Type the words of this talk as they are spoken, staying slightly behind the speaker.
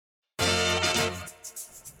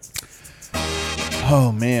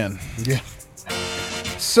Oh, man. Yeah.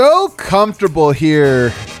 So comfortable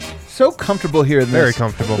here. So comfortable here in this. Very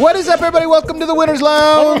comfortable. What is up, everybody? Welcome to the Winner's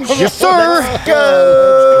Lounge. Yes, sir. Let's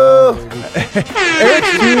go. Eric's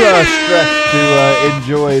too stressed to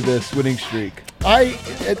enjoy this winning streak.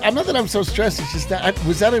 I'm not that I'm so stressed. It's just that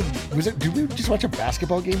did we just watch a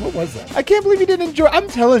basketball game? What was that? I can't believe you didn't enjoy. I'm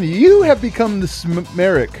telling you, you have become the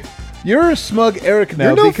Eric. You're a smug Eric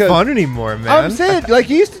now. You're no fun anymore, man. I'm saying, like,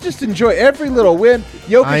 you used to just enjoy every little win.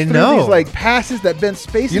 Jokic threw these like passes that bent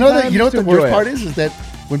space. You know what the worst part is that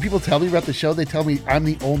when people tell me about the show, they tell me I'm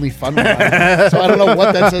the only fun one. So I don't know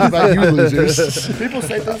what that says about you losers. People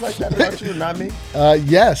say things like that about you, not me.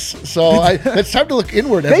 Yes. So it's time to look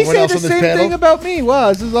inward. They Everyone say else the on this same panel. thing about me. Wow,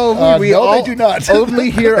 this is all weird. No, they do not. Only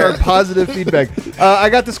hear our positive feedback. I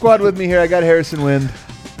got the squad with me here. I got Harrison Wind.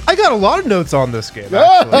 I got a lot of notes on this game,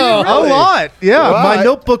 actually. Oh, really? A lot. Yeah, Wow. My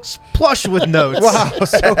notebook's plush with notes. Wow,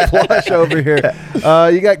 so plush over here.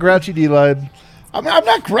 You got Grouchy D-Line. I'm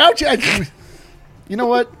not grouchy. You know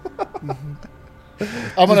what?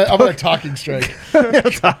 I'm gonna talking strike.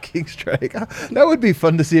 Talking strike. That would be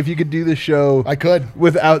fun to see if you could do the show. I could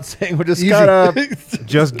without saying we're just Easy. kind of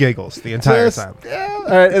Just giggles the entire time. Yeah. All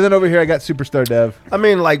right, and then over here I got Superstar Dev. I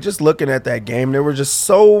mean, like, just looking at that game, there were just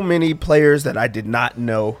so many players that I did not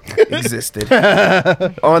know existed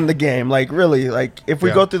on the game. Like, really, like, if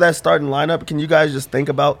we go through that starting lineup, can you guys just think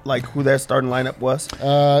about, like, who that starting lineup was?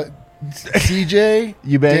 CJ,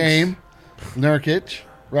 Eubanks. Dame, Nurkic,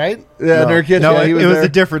 right? Yeah, Nurkic. No, yeah, he it was there. a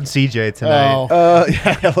different CJ tonight.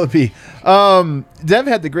 Yeah, LB. Dev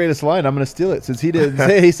had the greatest line. I'm going to steal it since he did.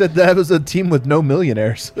 He said that was a team with no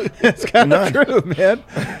millionaires. It's kind of true, man.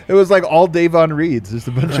 It was like all Davon Reeds. Just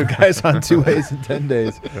a bunch of guys on 2 ways in 10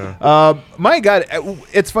 days. Yeah. My God,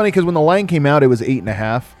 it's funny because when the line came out, it was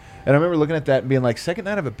 8.5. And I remember looking at that and being like, second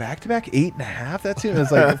night of a back-to-back, 8.5? That team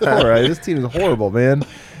is like, all right, this team is horrible, man.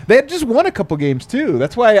 They had just won a couple games, too.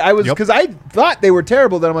 That's why I was, because I thought they were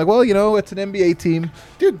terrible. Then I'm like, well, you know, it's an NBA team.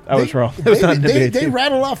 Dude, I was wrong. It was not an NBA team. They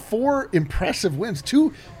rattled off 4 impressive wins,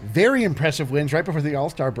 2 very impressive wins right before the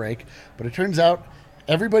All-Star break. But it turns out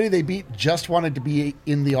everybody they beat just wanted to be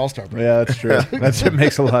in the All-Star break. Yeah, that's true. It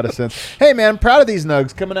makes a lot of sense. Hey, man, proud of these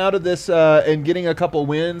Nugs coming out of this and getting a couple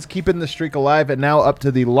wins, keeping the streak alive, and now up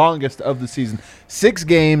to the longest of the season. 6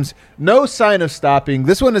 games, no sign of stopping.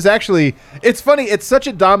 This one is actually, it's funny, it's such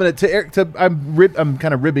a dominant to Eric. I'm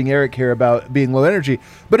kind of ribbing Eric here about being low energy,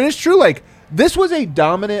 but it is true. Like, this was a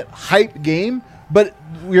dominant hype game, but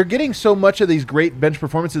we're getting so much of these great bench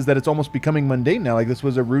performances that it's almost becoming mundane now. Like, this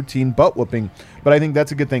was a routine butt whooping, but I think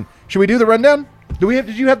that's a good thing. Should we do the rundown?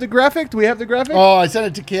 Did you have the graphic? Do we have the graphic? Oh, I sent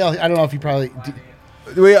it to Kale. I don't know if you probably did.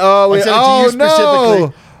 I sent it to you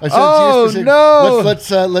specifically. I sent it to you specifically. No. Let's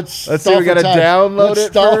see. We got to download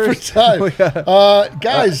it first.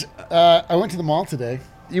 Guys, I went to the mall today.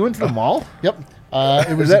 You went to the mall? Yep.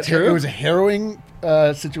 It was true? It was a harrowing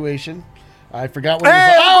situation. I forgot what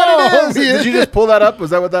it is. Did you just pull that up? Was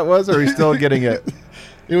that what that was, or are you still getting it?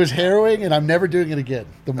 It was harrowing, and I'm never doing it again.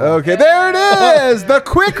 Okay, there it is. The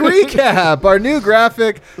quick recap. Our new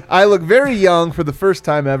graphic. I look very young for the first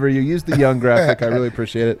time ever. You used the young graphic. I really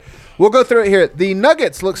appreciate it. We'll go through it here. The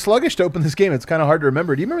Nuggets look sluggish to open this game. It's kind of hard to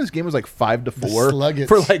remember. Do you remember this game was like 5-4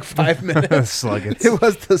 for like 5 minutes? Sluggets. It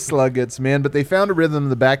was the Sluggets, man. But they found a rhythm in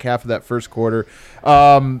the back half of that first quarter.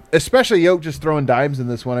 Especially Jokic just throwing dimes in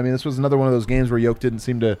this one. I mean, this was another one of those games where Jokic didn't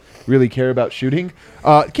seem to really care about shooting.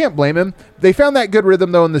 Can't blame him. They found that good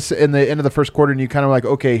rhythm though in the end of the first quarter, and you kind of like,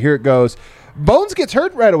 okay, here it goes. Bones gets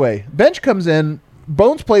hurt right away. Bench comes in.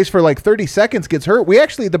 Bones plays for like 30 seconds, gets hurt.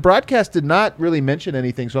 The broadcast did not really mention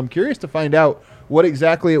anything, so I'm curious to find out what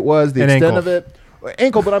exactly it was, the extent of it.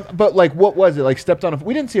 Ankle, but like, what was it? Like, stepped on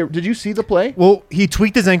we didn't see it. Did you see the play? Well, he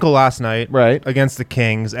tweaked his ankle last night against the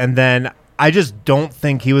Kings, and then I just don't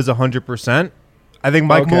think he was 100%. I think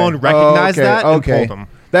Mike Malone recognized that and pulled him.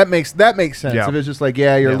 That makes sense. Yeah. If it's just like,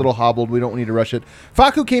 you're a little hobbled, we don't need to rush it.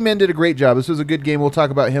 Facu came in, did a great job. This was a good game. We'll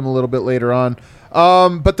talk about him a little bit later on.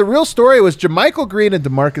 But the real story was JaMychal Green and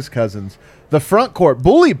DeMarcus Cousins. The front court,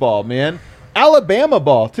 bully ball, man. Alabama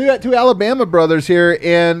ball. Two Alabama brothers here,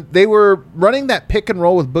 and they were running that pick and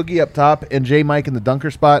roll with Boogie up top and J-Mike in the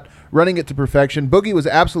dunker spot, running it to perfection. Boogie was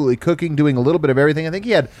absolutely cooking, doing a little bit of everything. I think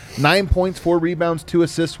he had 9 points, 4 rebounds, 2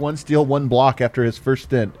 assists, 1 steal, 1 block after his first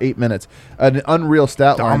stint, 8 minutes. An unreal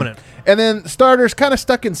stat line. Dominant. And then starters kind of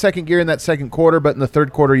stuck in second gear in that second quarter, but in the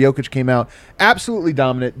third quarter, Jokic came out absolutely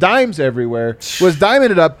dominant. Dimes everywhere. Was diming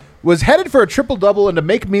it up. Was headed for a triple-double, and to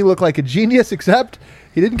make me look like a genius, except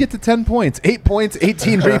He didn't get to 10 points. 8 points,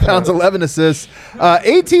 18 rebounds, 11 assists.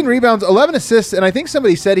 18 rebounds, 11 assists, and I think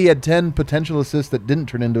somebody said he had 10 potential assists that didn't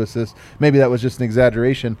turn into assists. Maybe that was just an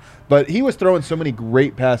exaggeration. But he was throwing so many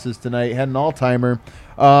great passes tonight. Had an all-timer.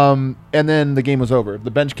 And then the game was over.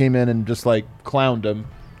 The bench came in and just, clowned him.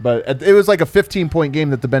 But it was like a 15-point game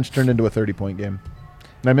that the bench turned into a 30-point game.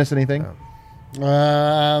 Did I miss anything?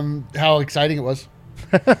 How exciting it was.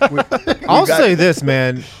 I'll say this,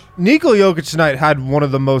 man. Nikola Jokic tonight had one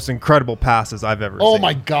of the most incredible passes I've ever seen. Oh,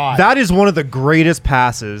 my God. That is one of the greatest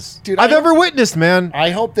passes I've ever witnessed, man. I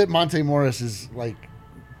hope that Monte Morris is,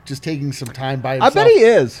 just taking some time by himself. I bet he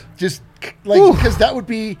is. Just, because that would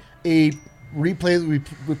be a replay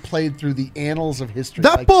that we played through the annals of history.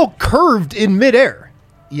 That ball curved in midair.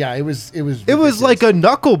 Yeah, it was like a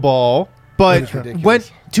knuckleball, but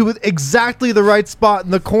went to exactly the right spot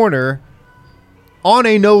in the corner on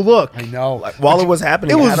a no look. I know. While it was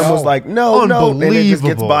happening, Adam was like, no, and it just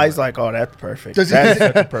gets by. He's like, oh, that's perfect. That's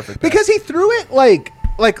a perfect. Because he threw it like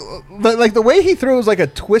the way he threw was like a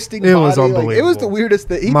twisting body. It was unbelievable. It was the weirdest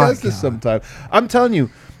thing. He does this sometimes. I'm telling you.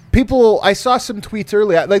 I saw some tweets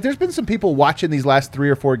earlier. There's been some people watching these last 3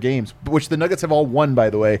 or 4 games, which the Nuggets have all won, by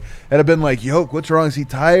the way, and have been like, Yoke, what's wrong? Is he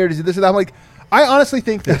tired? Is he this and that? I'm like, I honestly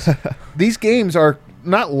think this. These games are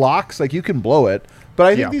not locks. You can blow it. But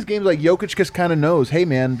I think these games, Jokic just kind of knows, hey,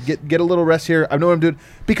 man, get a little rest here. I know what I'm doing.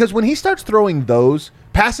 Because when he starts throwing those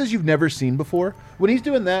passes you've never seen before, when he's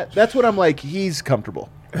doing that, that's when I'm like, he's comfortable.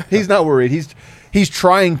 He's not worried. He's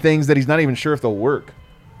trying things that he's not even sure if they'll work.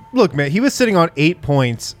 Look, man, he was sitting on 8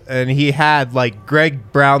 points, and he had,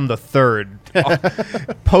 Greg Brown III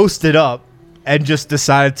posted up and just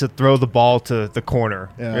decided to throw the ball to the corner.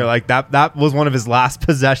 Yeah. You're like, that was one of his last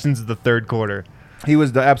possessions of the third quarter. He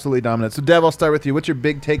was absolutely dominant. So, Dev, I'll start with you. What's your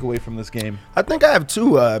big takeaway from this game? I think I have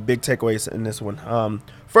 2 big takeaways in this one.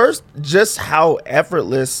 First, just how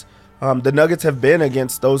effortless the Nuggets have been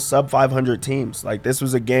against those sub-500 teams. This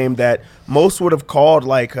was a game that most would have called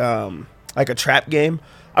like a trap game.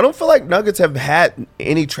 I don't feel like Nuggets have had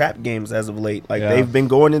any trap games as of late. They've been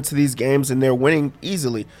going into these games and they're winning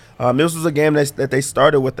easily. This was a game that they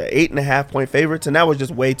started with the 8.5-point favorites, and that was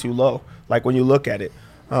just way too low. When you look at it,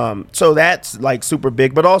 so that's super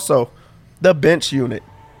big. But also, the bench unit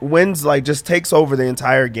wins just takes over the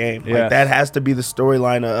entire game. Yes. That has to be the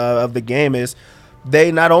storyline of the game. Is they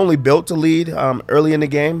not only built a lead early in the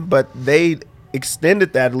game, but they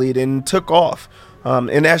extended that lead and took off.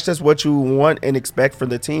 And that's just what you want and expect from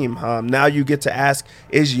the team. Now you get to ask,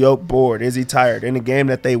 is Yoke bored? Is he tired? In a game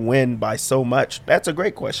that they win by so much, that's a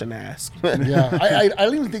great question to ask. Yeah, I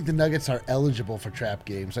don't even think the Nuggets are eligible for trap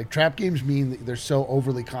games. Trap games mean that they're so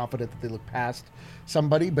overly confident that they look past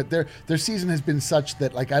somebody, but their season has been such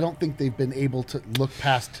that I don't think they've been able to look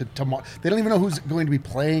past to tomorrow. They don't even know who's going to be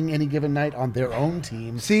playing any given night on their own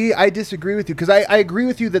team. See, I disagree with you because I agree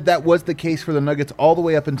with you that was the case for the Nuggets all the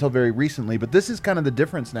way up until very recently, but this is kind of the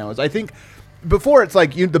difference now. Is I think before it's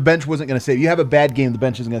the bench wasn't going to save you. You have a bad game, the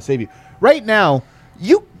bench isn't going to save you. Right now,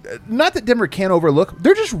 not that Denver can't overlook.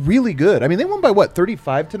 They're just really good. I mean, they won by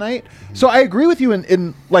 35 tonight. Mm-hmm. So I agree with you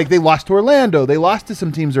in they lost to Orlando. They lost to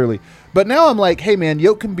some teams early. But now I'm like, hey, man,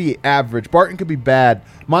 Yoke can be average. Barton can be bad.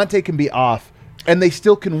 Monte can be off. And they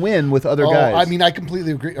still can win with other guys. I mean, I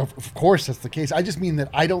completely agree. Of course, that's the case. I just mean that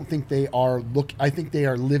I don't think they are I think they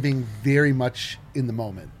are living very much in the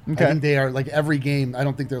moment. Okay. I think they are every game. I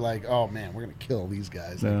don't think they're oh man, we're gonna kill these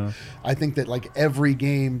guys. No. I think that every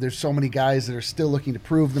game, there's so many guys that are still looking to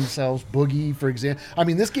prove themselves. Boogie, for example. I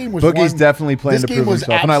mean, this game was Boogie's definitely playing to prove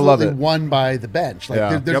himself, and I love it. Won by the bench.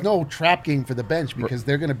 There's no trap game for the bench because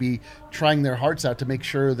they're going to be trying their hearts out to make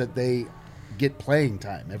sure that they get playing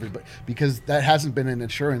time, everybody, because that hasn't been an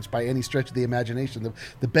assurance by any stretch of the imagination.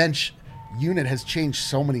 The bench unit has changed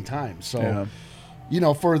so many times. So,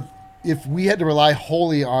 if we had to rely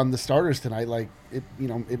wholly on the starters tonight,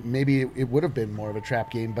 maybe it would have been more of a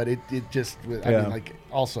trap game, but it just,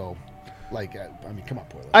 also. Come on,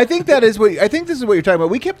 Poyler. I think this is what you're talking about.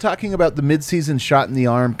 We kept talking about the midseason shot in the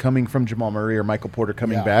arm coming from Jamal Murray or Michael Porter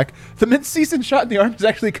coming back. The midseason shot in the arm has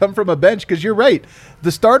actually come from a bench because you're right.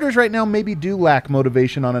 The starters right now maybe do lack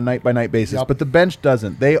motivation on a night-by-night basis, but the bench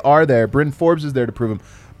doesn't. They are there. Bryn Forbes is there to prove him.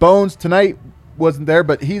 Bones tonight wasn't there,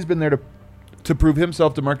 but he's been there to prove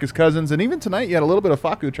himself. DeMarcus Cousins, and even tonight you had a little bit of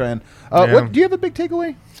Facu trying. Do you have a big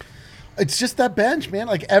takeaway? It's just that bench, man.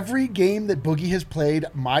 Every game that Boogie has played,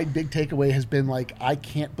 my big takeaway has been I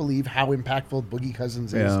can't believe how impactful Boogie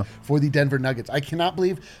Cousins is for the Denver Nuggets. I cannot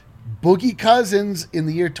believe Boogie Cousins in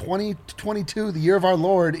the year 2022, the year of our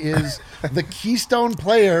Lord, is the keystone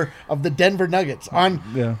player of the Denver Nuggets. On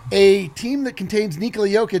a team that contains Nikola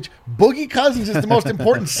Jokic, Boogie Cousins is the most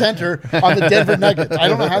important center on the Denver Nuggets. I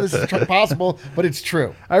don't know how this is possible, but it's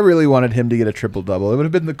true. I really wanted him to get a triple-double. It would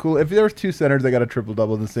have been the cool. If there were two centers that got a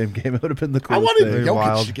triple-double in the same game, it would have been the coolest I wanted thing.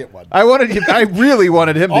 Jokic to get one. I really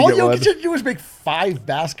wanted him to get one. All Jokic had to do was make 5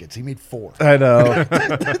 baskets. He made 4. I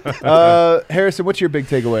know. Harrison, what's your big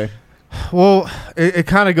takeaway? Well, it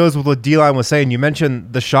kind of goes with what D-Line was saying. You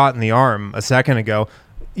mentioned the shot in the arm a second ago.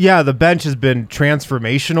 Yeah, the bench has been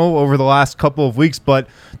transformational over the last couple of weeks, but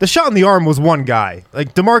the shot in the arm was one guy.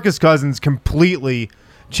 Like, DeMarcus Cousins completely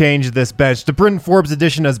changed this bench. The Britton Forbes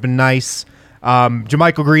addition has been nice.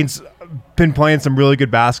 JaMychal Green's been playing some really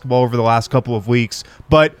good basketball over the last couple of weeks,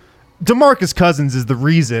 but DeMarcus Cousins is the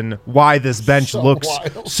reason why this bench looks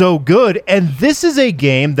so good, and this is a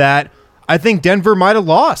game that I think Denver might have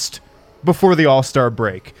lost before the All-Star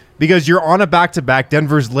break, because you're on a back-to-back.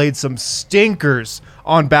 Denver's laid some stinkers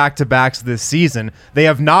on back-to-backs this season. They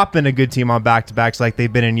have not been a good team on back-to-backs like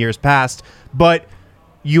they've been in years past, but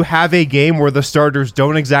you have a game where the starters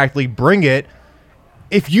don't exactly bring it.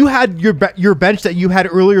 If you had your bench that you had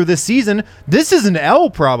earlier this season, this is an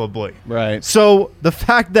L probably. Right. So the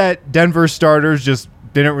fact that Denver's starters just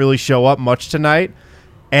didn't really show up much tonight,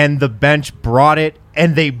 and the bench brought it,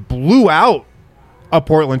 and they blew out a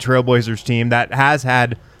Portland Trailblazers team that has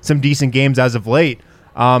had some decent games as of late.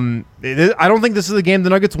 I don't think this is a game the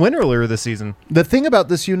Nuggets win earlier this season. The thing about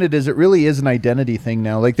this unit is it really is an identity thing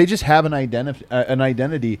now. Like, they just have an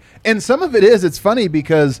identity. And some of it is, it's funny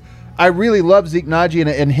because I really love Zeke Naji,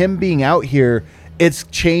 and him being out here, it's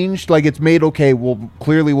changed. Like, it's made, okay, well,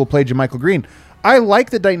 clearly we'll play JaMychal Green. I like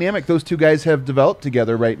the dynamic those two guys have developed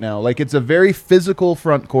together right now. Like, it's a very physical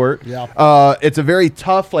front court. Yeah. It's a very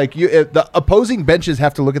tough, like, the opposing benches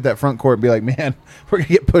have to look at that front court and be like, man, we're going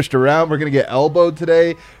to get pushed around. We're going to get elbowed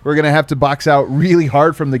today. We're going to have to box out really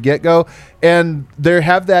hard from the get-go. And they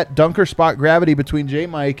have that dunker spot gravity between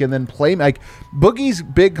JaMychal and then play. Like, Boogie's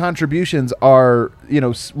big contributions are,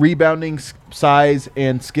 rebounding, size,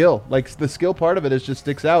 and skill. Like, the skill part of it just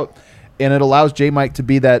sticks out. And it allows JaMychal to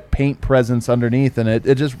be that paint presence underneath, and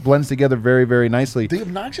it just blends together very, very nicely. The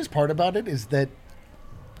obnoxious part about it is that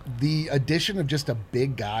the addition of just a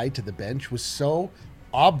big guy to the bench was so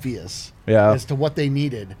obvious as to what they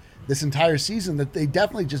needed this entire season that they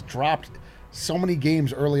definitely just dropped so many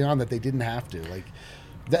games early on that they didn't have to. Like,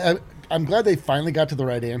 I'm glad they finally got to the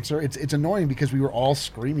right answer. It's annoying because we were all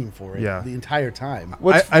screaming for it the entire time.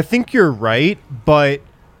 I think you're right, but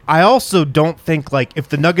I also don't think, like, if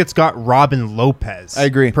the Nuggets got Robin Lopez, I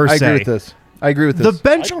agree. I agree with this. The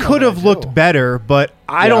bench could have looked better, but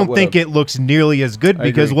I don't think it looks nearly as good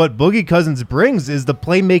because what Boogie Cousins brings is the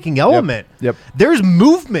playmaking element. Yep. There's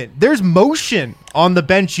movement. There's motion on the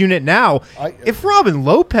bench unit now. If Robin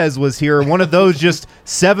Lopez was here, one of those just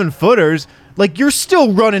 7-footers, like, you're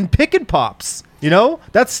still running pick and pops.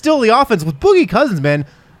 That's still the offense. With Boogie Cousins, man,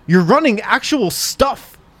 you're running actual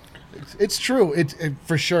stuff. It's true. It's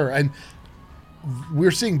for sure. And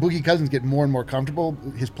we're seeing Boogie Cousins get more and more comfortable.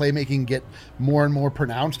 His playmaking get more and more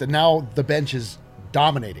pronounced. And now the bench is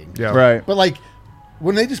dominating. Yeah. Right. But, like,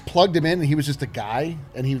 when they just plugged him in and he was just a guy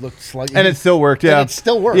and he looked sluggish. And it still worked, yeah. And it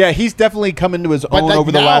still worked. Yeah, he's definitely come into his own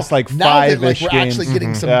over the last, like, 5-ish games. We're actually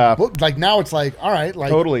getting some like, now it's like, all right, like,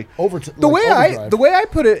 totally. The way I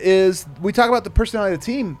put it is, we talk about the personality of the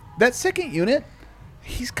team. That second unit,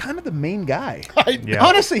 he's kind of the main guy.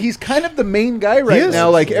 Honestly, he's kind of the main guy right now.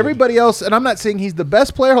 Like, everybody else, and I'm not saying he's the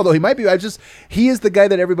best player, although he might be. He is the guy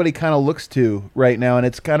that everybody kind of looks to right now, and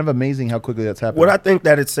it's kind of amazing how quickly that's happening. What I think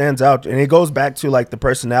that it stands out, and it goes back to, like, the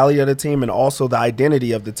personality of the team and also the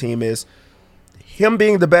identity of the team, is him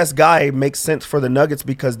being the best guy makes sense for the Nuggets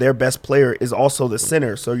because their best player is also the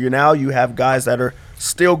center. So you have guys that are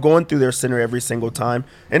still going through their center every single time.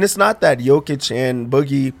 And it's not that Jokic and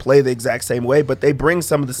Boogie play the exact same way, but they bring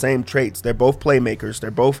some of the same traits. They're both playmakers.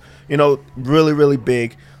 They're both, really, really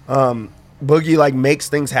big. Boogie, like, makes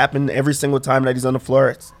things happen every single time that he's on the floor.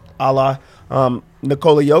 It's a la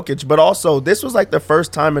Nikola Jokic. But also, this was, like, the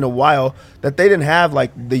first time in a while that they didn't have,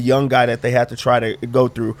 like, the young guy that they had to try to go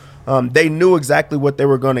through. They knew exactly what they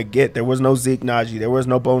were going to get. There was no Zeke Naji. There was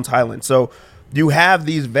no Bones Highland. So you have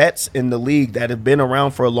these vets in the league that have been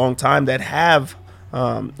around for a long time that have,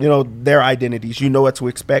 their identities. You know what to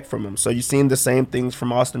expect from them. So you've seen the same things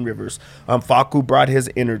from Austin Rivers. Facu brought his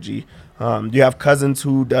energy. You have Cousins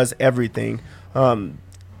who does everything.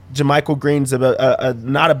 JaMychal Green's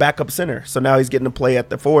not a backup center, so now he's getting to play at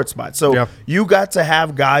the forward spot. So you got to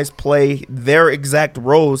have guys play their exact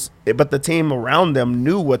roles, but the team around them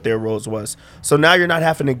knew what their roles was. So now you're not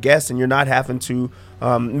having to guess, and you're not having to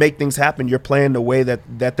make things happen. You're playing the way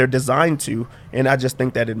that they're designed to, and I just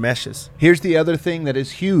think that it meshes. Here's the other thing that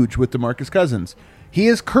is huge with DeMarcus Cousins. He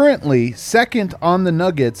is currently second on the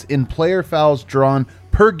Nuggets in player fouls drawn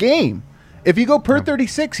per game. If you go per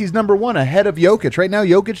 36, he's number one ahead of Jokic. Right now,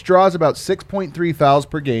 Jokic draws about 6.3 fouls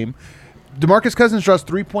per game. DeMarcus Cousins draws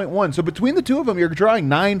 3.1. So between the two of them, you're drawing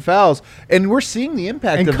 9 fouls, and we're seeing the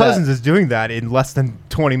impact of that. And Cousins is doing that in less than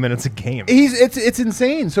 20 minutes a game. It's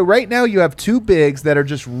insane. So right now, you have two bigs that are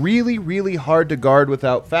just really, really hard to guard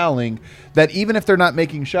without fouling, that even if they're not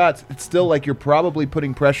making shots, it's still like you're probably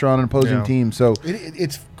putting pressure on an opposing team. So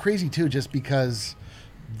it's crazy, too, just because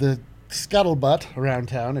the scuttlebutt around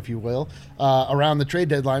town, if you will, around the trade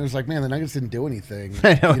deadline was like, man, the Nuggets didn't do anything.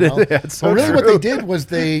 I know. You know? That's so really true. what they did was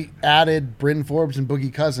they added Bryn Forbes and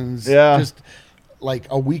Boogie Cousins just like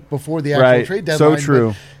a week before the actual trade deadline. So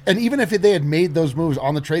true. And even if they had made those moves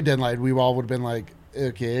on the trade deadline, we all would have been like,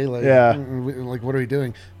 okay, like, like what are we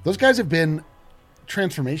doing? Those guys have been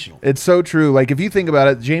transformational. It's so true. Like, if you think about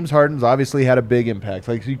it, James Harden's obviously had a big impact.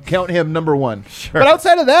 Like, you count him number one. Sure. But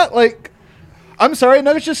outside of that, like, I'm sorry,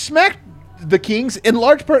 Nuggets just smacked the Kings in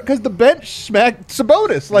large part because the bench smacked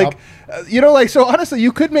Sabonis. Like, so honestly,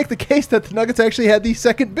 you could make the case that the Nuggets actually had the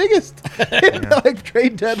second biggest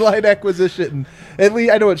trade deadline acquisition. At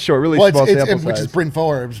least I know it's short, really small sample size. Which is Bryn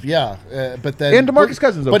Forbes, but then and DeMarcus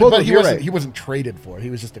Cousins, but he wasn't traded for. He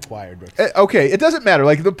was just acquired. Okay, it doesn't matter.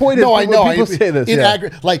 Like, the point is, I know. People say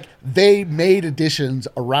this. Like, they made additions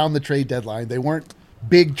around the trade deadline. They weren't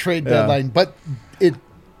big trade deadline, but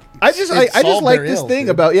I just like this thing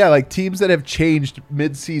about like teams that have changed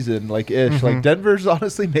mid-season, like ish. Like, Denver's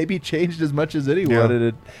honestly maybe changed as much as anyone,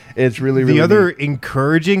 and it's really the other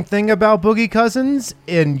encouraging thing about Boogie Cousins,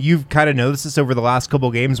 and you've kind of noticed this over the last couple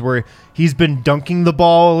of games, where he's been dunking the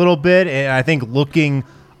ball a little bit, and I think looking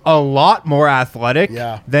a lot more athletic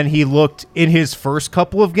than he looked in his first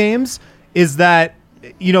couple of games, is that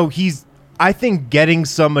he's, I think, getting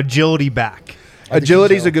some agility back.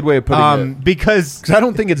 Agility is a good way of putting it. Because I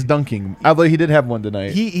don't think it's dunking, although he did have one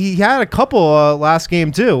tonight. He had a couple last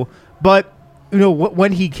game too, but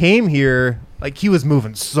when he came here, like, he was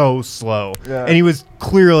moving so slow, and he was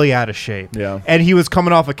clearly out of shape. Yeah, and he was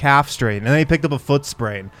coming off a calf strain, and then he picked up a foot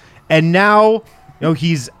sprain, and now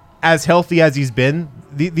he's as healthy as he's been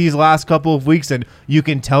these last couple of weeks, and you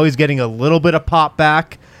can tell he's getting a little bit of pop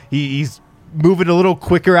back. He's moving a little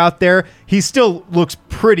quicker out there. He still looks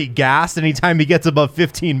pretty gassed anytime he gets above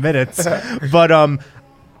 15 minutes. But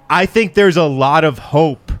I think there's a lot of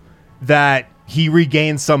hope that he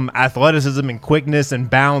regains some athleticism and quickness and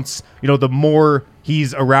bounce. The more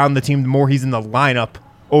he's around the team, the more he's in the lineup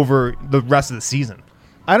over the rest of the season.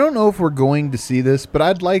 I don't know if we're going to see this, but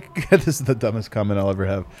I'd like this is the dumbest comment I'll ever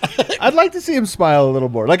have. I'd like to see him smile a little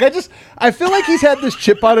more. Like, I feel like he's had this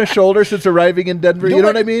chip on his shoulder since arriving in Denver. You know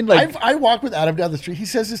what I mean? Like, I walk with Adam down the street. He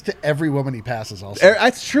says this to every woman he passes. Also,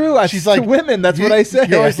 that's true. She's like, to women. That's what I say.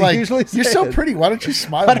 You're always like, you're so pretty. Why don't you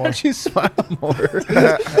smile more? Why don't you smile more?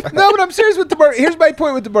 No, but I'm serious with DeMarcus. Here's my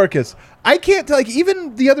point with DeMarcus. I can't tell. Like,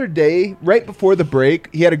 even the other day, right before the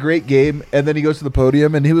break, he had a great game, and then he goes to the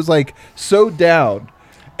podium, and he was like so down.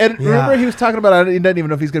 And remember, he was talking about, he doesn't even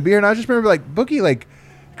know if he's going to be here. And I just remember, like, Boogie, like,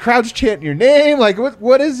 crowds chanting your name. Like,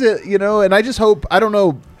 what is it? And I just hope, I don't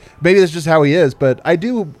know, maybe that's just how he is, but I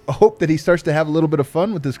do hope that he starts to have a little bit of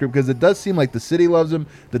fun with this group, because it does seem like the city loves him,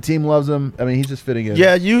 the team loves him. I mean, he's just fitting in.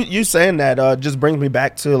 Yeah, you saying that just brings me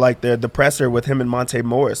back to, like, the presser with him and Monte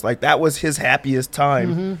Morris. Like, that was his happiest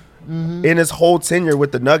time in his whole tenure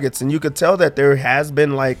with the Nuggets. And you could tell that there has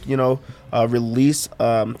been, like, a release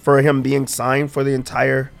for him being signed for the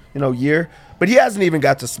entire year, but he hasn't even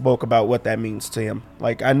got to spoke about what that means to him.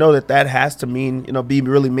 Like, I know that has to mean be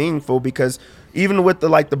really meaningful, because even with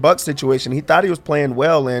the Bucks situation, he thought he was playing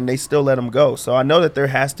well and they still let him go. So I know that there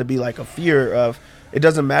has to be like a fear of, it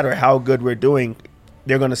doesn't matter how good we're doing,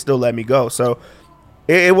 they're going to still let me go. So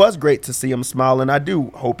it was great to see him smile, and I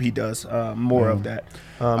do hope he does more of that.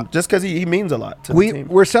 Just because he means a lot to the team.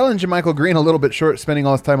 We're selling JaMychal Green a little bit short, spending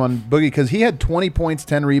all his time on Boogie, because he had 20 points,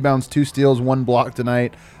 10 rebounds, 2 steals, 1 block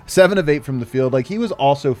tonight, 7 of 8 from the field. Like, he was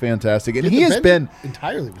also fantastic, and he has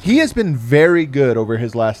been very good over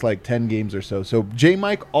his last 10 games or so. So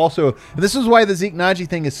JaMychal also, this is why the Zeke Naji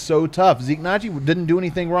thing is so tough. Zeke Naji didn't do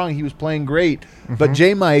anything wrong; he was playing great, but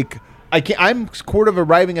JaMychal. I'm sort of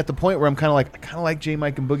arriving at the point where I'm kind of like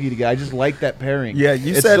JaMychal and Boogie together. I just like that pairing. Yeah,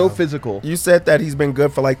 it's so physical. You said that he's been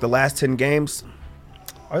good for the last 10 games.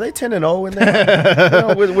 Are they 10-0 in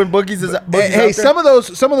there? When Boogie's is hey, some of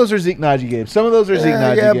those are Zeke Najee games. Some of those are Zeke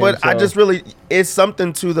Najee games. But I just really it's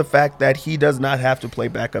something to the fact that he does not have to play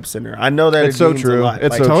backup center. I know that it's so true.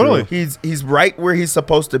 It's so totally true. He's right where he's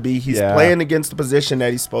supposed to be. He's playing against the position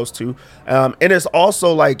that he's supposed to, and it's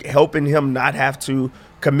also like helping him not have to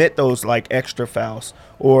commit those like extra fouls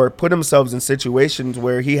or put himself in situations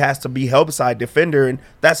where he has to be help side defender, and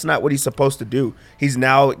that's not what he's supposed to do. He's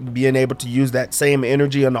now being able to use that same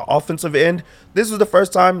energy on the offensive end. This is the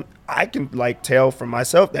first time I can like tell from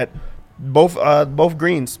myself that both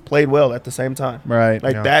Greens played well at the same time. Right.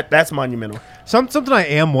 Like that's monumental. Something I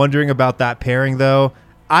am wondering about that pairing though.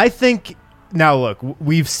 I think now look,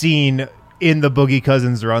 we've seen in the Boogie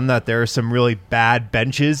Cousins run that there are some really bad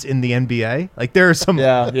benches in the NBA. Like there are some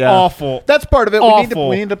awful. That's part of it.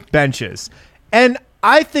 We need to benches, and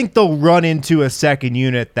I think they'll run into a second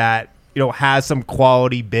unit that has some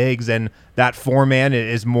quality bigs, and that 4-man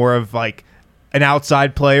is more of like an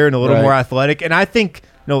outside player and a little more athletic. And I think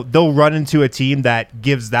they'll run into a team that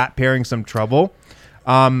gives that pairing some trouble.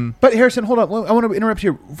 But Harrison, hold on. I want to interrupt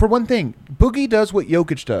you for one thing. Boogie does what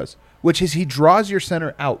Jokic does, which is he draws your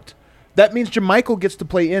center out. That means JaMychal gets to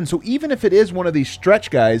play in. So even if it is one of these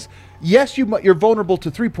stretch guys, yes, you're vulnerable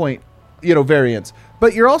to 3-point, variance.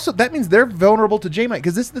 But you're also that means they're vulnerable to JaMychal,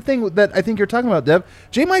 because this is the thing that I think you're talking about, Dev.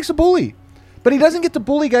 JaMych's a bully, but he doesn't get to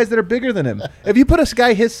bully guys that are bigger than him. If you put a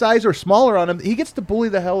guy his size or smaller on him, he gets to bully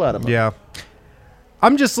the hell out of him. Yeah,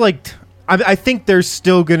 I'm just like I think there's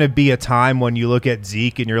still going to be a time when you look at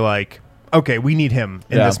Zeke and you're like, okay, we need him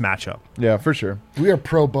in this matchup. Yeah, for sure. We are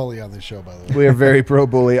pro bully on this show, by the way. We are very pro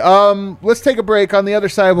bully. Let's take a break. On the other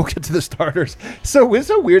side, we'll get to the starters. So it's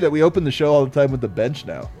so weird that we open the show all the time with the bench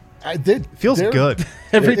now. I did. Feels good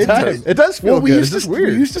every time. It does feel good. It's just weird.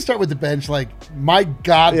 We used to start with the bench like, my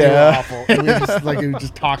God, they were awful. And we would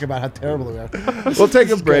just talk about how terrible they were. We'll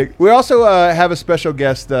take a break. Good. We also have a special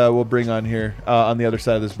guest we'll bring on here on the other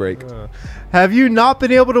side of this break. Have you not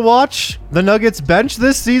been able to watch the Nuggets bench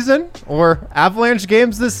this season or Avalanche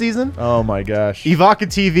games this season? Oh, my gosh. Evoca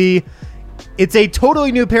TV. It's a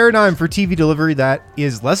totally new paradigm for TV delivery that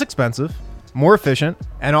is less expensive, more efficient,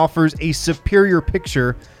 and offers a superior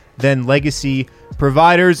picture than legacy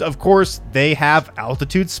providers. Of course, they have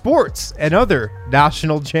Altitude Sports and other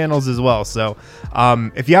national channels as well. So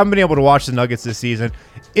if you haven't been able to watch the Nuggets this season,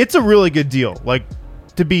 it's a really good deal. Like,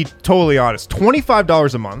 to be totally honest,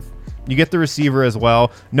 $25 a month. You get the receiver as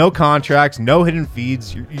well. No contracts, no hidden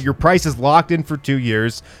feeds. Your price is locked in for 2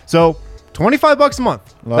 years. So $25 a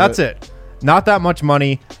month. That's it. Not that much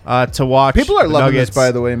money to watch. People are loving Nuggets. this,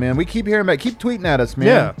 by the way, man. We keep hearing about it. Keep tweeting at us, man.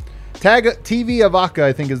 Yeah. Tag TV Avaca,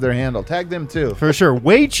 I think, is their handle. Tag them too. For sure.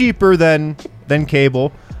 Way cheaper than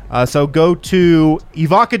cable. So go to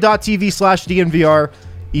evoca.tv/DNVR,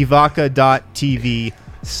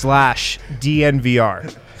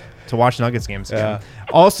 evoca.tv/DNVR to watch Nuggets games again. Yeah.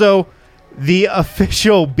 Also, the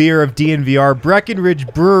official beer of DNVR, Breckenridge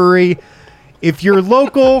Brewery. If you're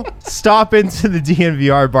local, stop into the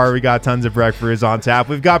DNVR bar. We got tons of Breck Brews on tap.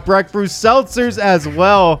 We've got Breck Brew seltzers as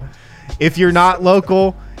well. If you're not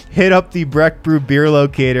local, hit up the Breck Brew beer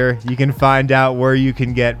locator. You can find out where you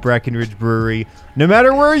can get Breckenridge Brewery, no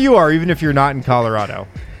matter where you are, even if you're not in Colorado.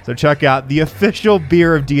 So check out the official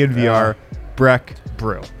beer of DNVR, Breck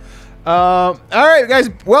Brew. All right, guys,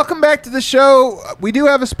 welcome back to the show. We do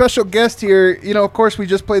have a special guest here. Of course, we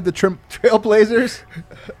just played the Trailblazers.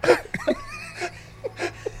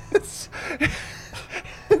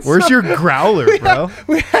 Where's your growler, bro?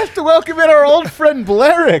 We have to welcome in our old friend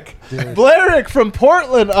Blarick. Blarick from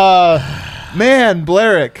Portland. Man,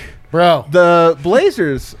 Blarick. Bro. The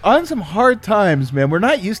Blazers on some hard times, man. We're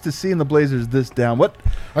not used to seeing the Blazers this down. What?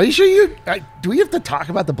 Are you sure do we have to talk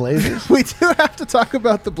about the Blazers? We do have to talk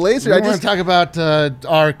about the Blazers. I just want to talk about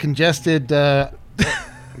our congested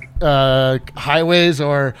highways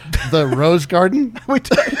or the Rose Garden. You want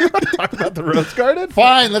to talk about the Rose Garden?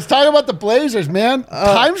 Fine, let's talk about the Blazers, man.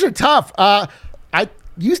 Times are tough. I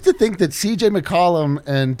used to think that CJ McCollum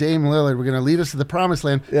and Dame Lillard were going to lead us to the promised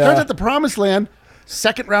land. Turns out the promised land,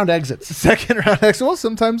 second round exits. Well,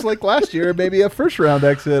 sometimes like last year, maybe a first round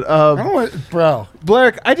exit. Bro.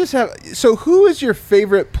 Blarick, so who is your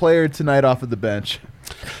favorite player tonight off of the bench?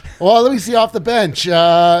 Well, let me see off the bench.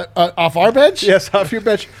 Off our bench? Yes, off your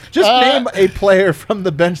bench. Just name a player from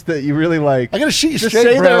the bench that you really like. I got to shoot you Just straight,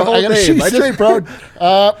 say bro. their whole I got to name. shoot you straight, bro.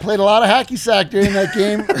 Played a lot of hacky sack during that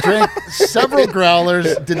game. Drank several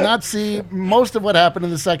growlers. Did not see most of what happened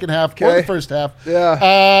in the second half or the first half. Yeah.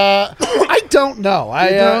 I don't know.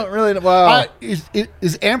 I don't really know. Wow.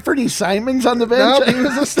 Is Anthony Simons on the bench? No, he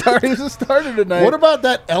was a starter. He was a starter tonight. What about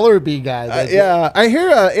that Ellerby guy? I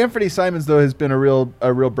hear Anthony Simons though has been a real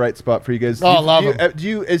bright spot for you guys. I love him.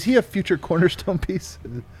 Is he a future cornerstone piece?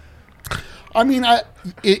 I mean,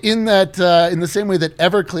 in the same way that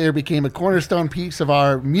Everclear became a cornerstone piece of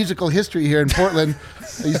our musical history here in Portland,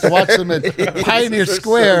 I used to watch them at Pioneer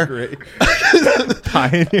Square.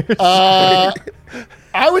 Pioneer Square.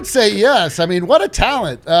 I would say yes. I mean, what a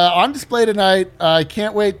talent on display tonight. I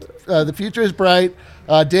can't wait. The future is bright.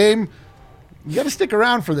 Dame, you got to stick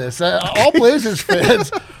around for this. All Blazers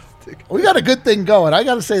fans. We got a good thing going. I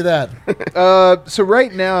got to say that. So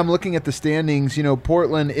right now I'm looking at the standings. You know,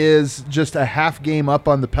 Portland is just a half game up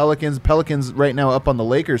on the Pelicans. Pelicans right now up on the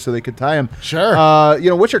Lakers, so they could tie them. Sure.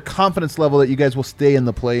 What's your confidence level that you guys will stay in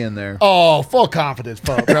the play-in there? Oh, full confidence,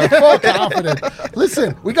 bro. Full confidence.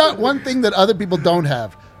 Listen, we got one thing that other people don't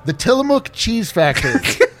have: the Tillamook Cheese Factory,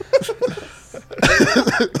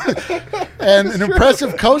 and an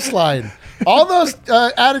impressive coastline. All those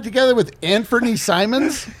added together with Anthony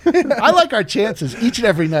Simons, I like our chances each and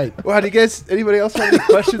every night. Wow, anybody else have any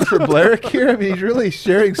questions for Blarick here? I mean, he's really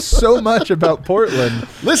sharing so much about Portland.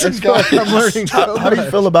 Listen, guys, I'm learning so How do you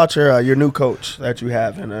feel about your new coach that you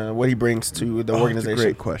have and what he brings to the organization? That's a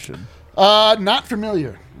great question. Not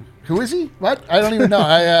familiar. Who is he? What? I don't even know.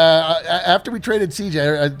 After we traded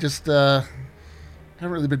CJ, I just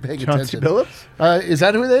haven't really been paying Chauncey attention. Billups? Is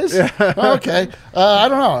that who it is? Yeah. Oh, okay. I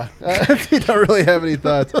don't know. You don't really have any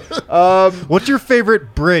thoughts. What's your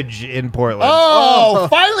favorite bridge in Portland?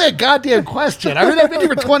 Finally a goddamn question. I mean, I've been here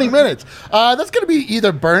for 20 minutes. That's going to be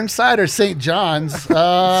either Burnside or St. John's.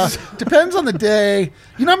 Depends on the day.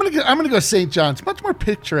 You know, I'm gonna go St. John's. Much more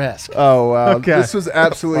picturesque. Oh, wow. Okay. This was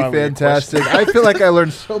absolutely fantastic. I feel like I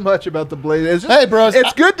learned so much about the Blazers. Hey, bros.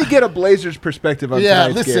 It's good to get a Blazers perspective on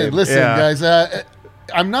tonight's game. Listen, guys.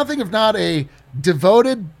 I'm nothing if not a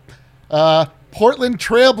devoted Portland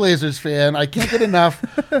Trailblazers fan. I can't get enough.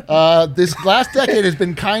 This last decade has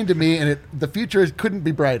been kind to me, and the future couldn't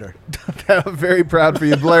be brighter. I'm very proud for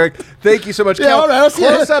you, Blarick. Thank you so much. Yeah, all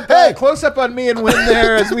right, close up on me and win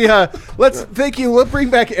there as we thank you. We'll bring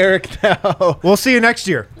back Eric now. We'll see you next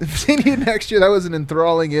year. See you next year. That was an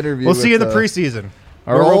enthralling interview. We'll see you in the preseason.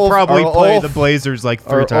 We'll probably play the Blazers like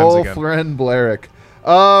 3 times our again. old friend Blarick.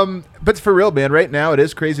 But for real, man, right now it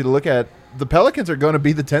is crazy to look at. The Pelicans are going to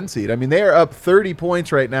be the 10 seed. I mean, they are up 30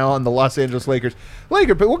 points right now on the Los Angeles Lakers.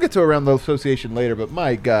 But we'll get to around the association later. But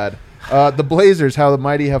my God, the Blazers, how the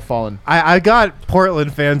mighty have fallen. I got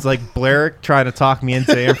Portland fans like Blarick trying to talk me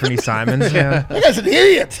into Anthony Simons. Man. That guy's an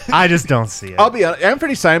idiot. I just don't see it. I'll be honest.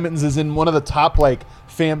 Anthony Simons is in one of the top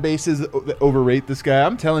fan bases that overrate this guy.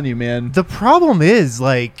 I'm telling you, man. The problem is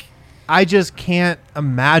I just can't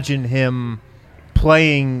imagine him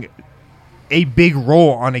playing a big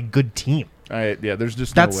role on a good team. There's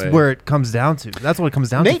just that's no way. where it comes down to. That's what it comes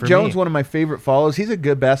down to. Nate Jones, one of my favorite follows. He's a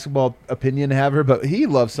good basketball opinion haver, but he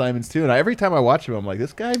loves Simons too. And every time I watch him, I'm like,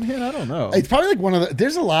 this guy, man, I don't know. It's probably one of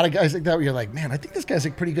there's a lot of guys like that where you're like, man, I think this guy's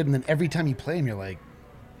pretty good, and then every time you play him, you're like,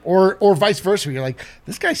 or vice versa, where you're like,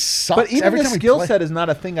 this guy sucks. But even his skill set is not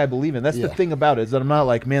a thing I believe in. That's the thing about it, is that I'm not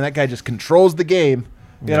like, man, that guy just controls the game.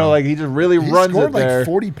 You know, he just really runs it there. He scored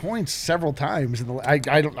 40 points several times.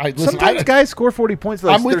 Listen, sometimes guys score 40 points.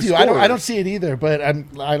 I'm with you. I don't see it either, but I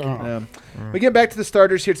don't know. We get back to the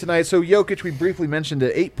starters here tonight. So Jokic, we briefly mentioned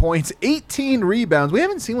it, 8 points, 18 rebounds. We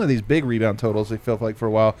haven't seen one of these big rebound totals, I feel like, for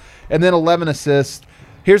a while. And then 11 assists.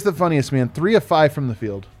 Here's the funniest, man. 3 of 5 from the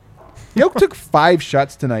field. Jokic took 5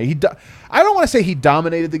 shots tonight. I don't want to say he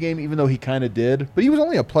dominated the game, even though he kind of did, but he was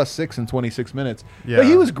only a +6 in 26 minutes. Yeah. But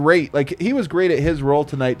he was great. He was great at his role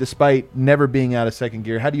tonight, despite never being out of second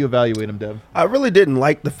gear. How do you evaluate him, Dev? I really didn't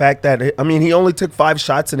like the fact that, he only took 5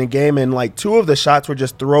 shots in a game, and 2 of the shots were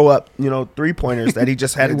just throw up, 3-pointers that he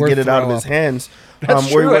just had to get it out of his hands.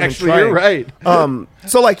 That's true, actually. You're right.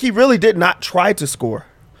 So he really did not try to score.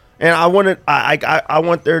 And I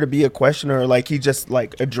want there to be a question, or he just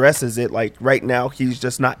addresses it. Right now, he's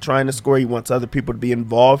just not trying to score. He wants other people to be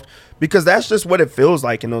involved, because that's just what it feels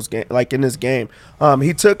like in those in this game.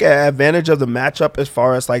 He took advantage of the matchup as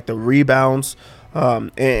far as the rebounds,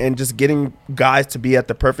 and just getting guys to be at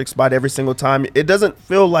the perfect spot every single time. It doesn't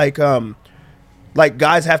feel like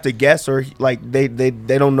guys have to guess, or they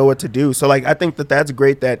don't know what to do. So I think that's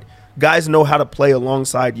great that guys know how to play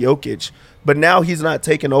alongside Jokic. But now he's not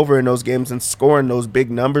taking over in those games and scoring those big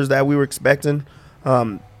numbers that we were expecting,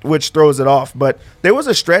 which throws it off. But there was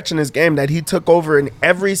a stretch in his game that he took over in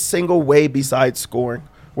every single way besides scoring,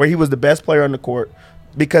 where he was the best player on the court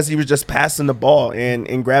because he was just passing the ball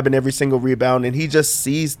and grabbing every single rebound, and he just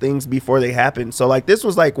sees things before they happen. So, like, this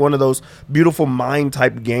was like one of those beautiful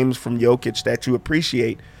mind-type games from Jokic that you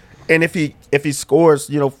appreciate. And if he scores,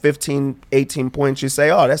 15, 18 points, you say,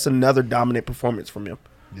 oh, that's another dominant performance from him.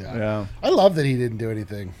 Yeah. I love that he didn't do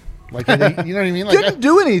anything. Like, you know what I mean? Like, didn't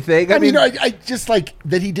do anything. I mean, I just like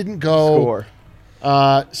that he didn't go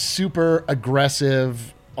super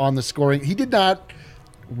aggressive on the scoring. He did not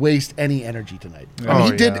waste any energy tonight. I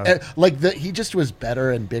mean, he did he just was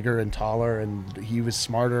better and bigger and taller, and he was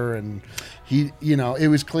smarter, and he, it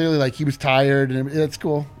was clearly like he was tired, and that's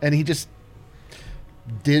cool. And he just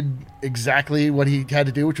did exactly what he had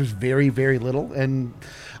to do, which was very, very little. And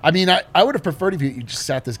I mean, I would have preferred if you just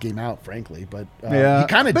sat this game out, frankly, but he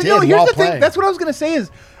kind of did. No, here's while the playing. thing. That's what I was gonna say. Is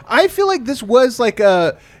I feel like this was like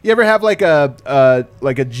a. You ever have like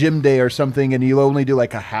a gym day or something, and you only do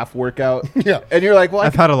like a half workout? Yeah, and you're like, well,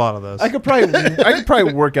 I've had a lot of those. I could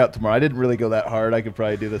probably work out tomorrow. I didn't really go that hard. I could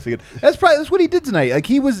probably do this again. That's what he did tonight. Like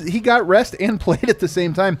he got rest and played at the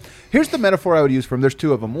same time. Here's the metaphor I would use for him. There's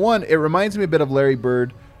two of them. One, it reminds me a bit of Larry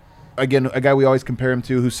Bird. Again, a guy we always compare him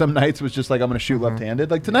to, who some nights was just like, I'm going to shoot left-handed.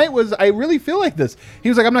 Like tonight I really feel like this. He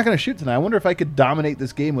was like, I'm not going to shoot tonight. I wonder if I could dominate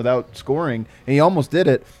this game without scoring. And he almost did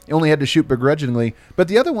it. He only had to shoot begrudgingly. But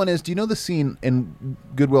the other one is, do you know the scene in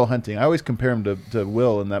Good Will Hunting? I always compare him to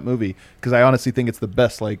Will in that movie because I honestly think it's the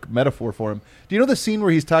best like metaphor for him. Do you know the scene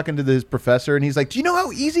where he's talking to his professor and he's like, do you know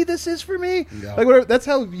how easy this is for me? Yeah. Like whatever, that's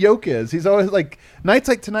how Yoke is. He's always like, nights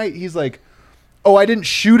like tonight, he's like, oh, I didn't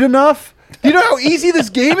shoot enough? Do you know how easy this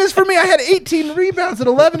game is for me? I had 18 rebounds and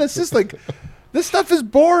 11 assists. Like, this stuff is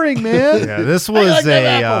boring, man. Yeah, this was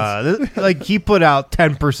he put out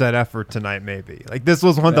 10% effort tonight, maybe. Like, this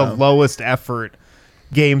was one of the lowest effort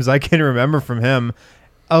games I can remember from him.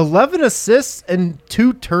 11 assists and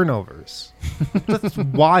 2 turnovers. That's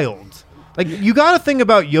wild. Like, you got to think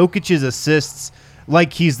about Jokic's assists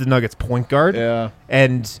like he's the Nuggets point guard. Yeah.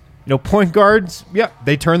 And point guards,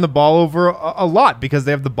 they turn the ball over a lot because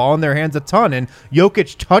they have the ball in their hands a ton. And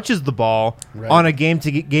Jokic touches the ball on a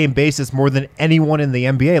game-to-game basis more than anyone in the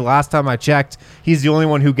NBA. Last time I checked, he's the only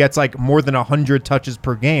one who gets like more than 100 touches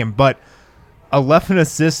per game. But 11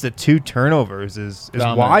 assists at 2 turnovers is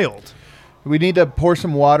wild. We need to pour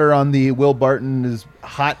some water on the Will Barton is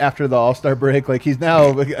hot after the All-Star break. Like he's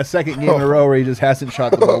now a second game in a row where he just hasn't shot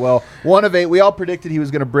the ball well. 1 of 8. We all predicted he was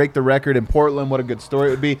going to break the record in Portland. What a good story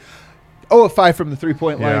it would be. 0 of 5 from the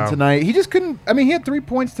three-point line tonight. He just couldn't. I mean, he had 3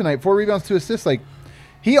 points tonight, 4 rebounds, 2 assists. Like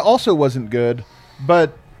he also wasn't good.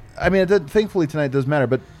 But I mean, thankfully tonight doesn't matter.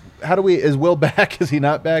 But is Will back? Is he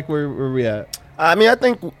not back? Where are we at? I mean,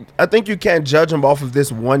 I think you can't judge him off of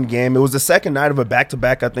this one game. It was the second night of a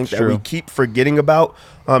back-to-back, I think, that we keep forgetting about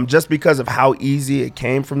just because of how easy it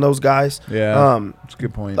came from those guys. Yeah, that's a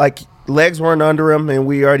good point. Like, legs weren't under him, and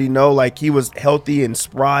we already know, like, he was healthy and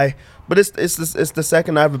spry. But it's the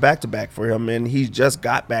second night of a back-to-back for him, and he just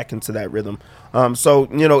got back into that rhythm. So,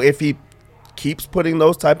 if he keeps putting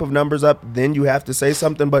those type of numbers up, then you have to say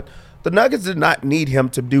something. But the Nuggets did not need him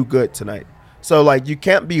to do good tonight. So, like, you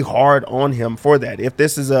can't be hard on him for that. If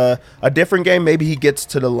this is a different game, maybe he gets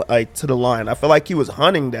to the line. I feel like he was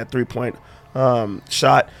hunting that 3-point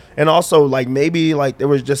shot. And also, like, maybe, like, there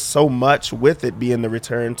was just so much with it being the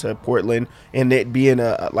return to Portland and it being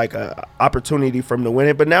a opportunity for him to win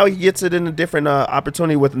it. But now he gets it in a different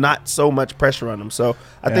opportunity with not so much pressure on him. So,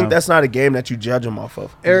 I think that's not a game that you judge him off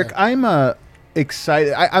of. Eric, I'm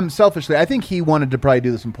excited. I'm selfishly, I think he wanted to probably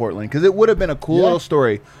do this in Portland because it would have been a cool little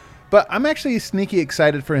story. But I'm actually sneaky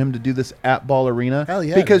excited for him to do this at Ball Arena. Hell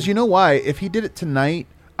yeah. Because you know why? If he did it tonight,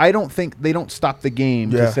 I don't think they don't stop the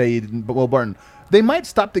game to say Will Barton. They might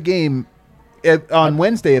stop the game on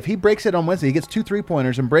Wednesday. If he breaks it on Wednesday, he gets 2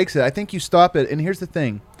 3-pointers and breaks it. I think you stop it. And here's the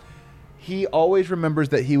thing. He always remembers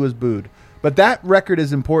that he was booed. But that record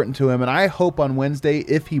is important to him, and I hope on Wednesday,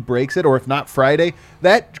 if he breaks it, or if not Friday,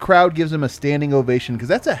 that crowd gives him a standing ovation because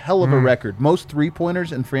that's a hell of a record. Most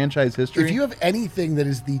 3-pointers in franchise history. If you have anything that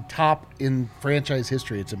is the top in franchise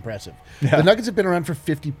history, it's impressive. Yeah. The Nuggets have been around for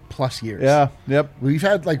 50-plus years. Yeah, yep. We've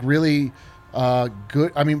had, like, really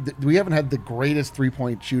good. I mean, we haven't had the greatest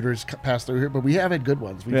 3-point shooters pass through here, but we have had good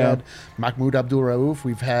ones. We've had Mahmoud Abdul-Rauf.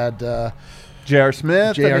 We've had J.R.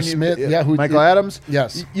 Smith. J.R. Smith, Michael Adams.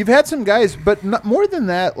 Yes. You've had some guys, but more than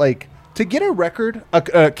that, like, to get a record,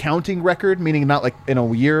 a counting record, meaning not like in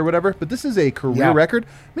a year or whatever, but this is a career record,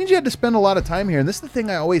 means you had to spend a lot of time here. And this is the thing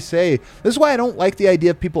I always say. This is why I don't like the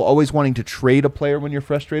idea of people always wanting to trade a player when you're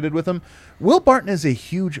frustrated with them. Will Barton is a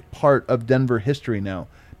huge part of Denver history now,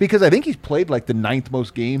 because I think he's played like the 9th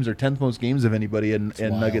most games or 10th most games of anybody in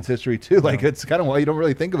Nuggets history too. Like it's kind of why you don't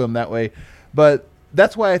really think of him that way. But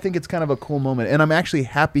that's why I think it's kind of a cool moment. And I'm actually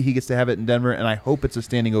happy he gets to have it in Denver, and I hope it's a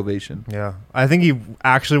standing ovation. Yeah. I think he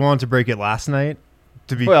actually wanted to break it last night,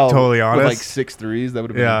 to be totally honest. With like 6 threes, that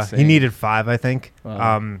would have been insane. He needed 5, I think.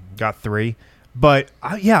 Wow. Got 3. But,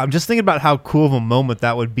 I'm just thinking about how cool of a moment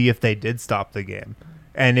that would be if they did stop the game.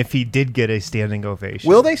 And if he did get a standing ovation.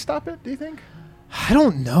 Will they stop it, do you think? I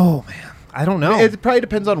don't know, man. I don't know. It probably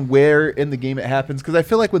depends on where in the game it happens, because I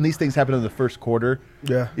feel like when these things happen in the first quarter,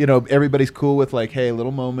 everybody's cool with like, hey,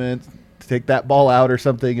 little moment, take that ball out or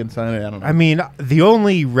something, and sign it. I don't know. I mean, the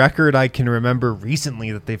only record I can remember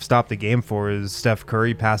recently that they've stopped the game for is Steph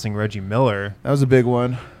Curry passing Reggie Miller. That was a big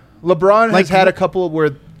one. LeBron has had a couple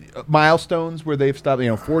of milestones where they've stopped,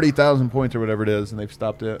 40,000 points or whatever it is, and they've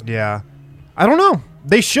stopped it. Yeah. I don't know.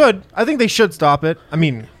 They should. I think they should stop it. I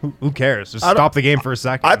mean, who cares? Just stop the game for a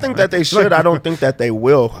second. I think that they should. I don't think that they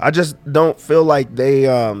will. I just don't feel like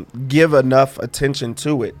they give enough attention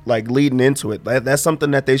to it, like leading into it. That's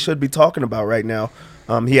something that they should be talking about right now.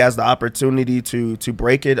 He has the opportunity to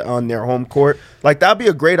break it on their home court. Like, that'd be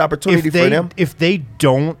a great opportunity for them. If they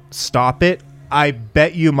don't stop it, I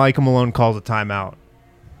bet you Michael Malone calls a timeout.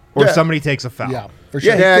 Or somebody takes a foul. Yeah, for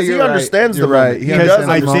sure. Yeah, because he understands the right. Because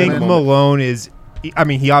I think Malone is... I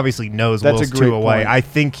mean, he obviously knows Will's 2 away. Point. I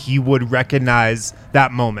think he would recognize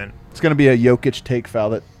that moment. It's going to be a Jokic take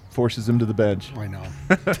foul that forces him to the bench. I know.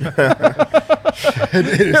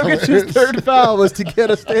 Jokic's third foul was to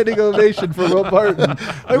get a standing ovation for Will Barton.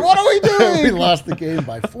 Like, what are we doing? We lost the game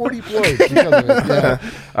by 40 points because of it.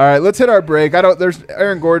 Yeah. All right, let's hit our break. There's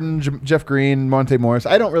Aaron Gordon, Jeff Green, Monte Morris.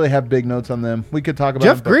 I don't really have big notes on them. We could talk about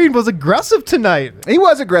Jeff Green was aggressive tonight. He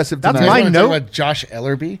was aggressive tonight. That's my note. Talk about Josh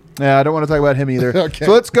Ellerby? Yeah, I don't want to talk about him either. Okay.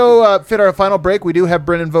 So let's go fit our final break. We do have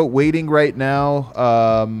Brendan Vogt waiting right now,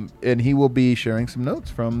 and he will be sharing some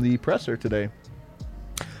notes from the presser today.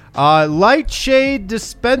 Light Shade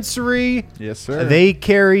Dispensary. Yes, sir. They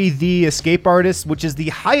carry the Escape Artist, which is the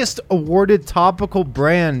highest awarded topical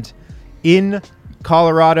brand in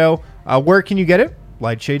Colorado. Where can you get it?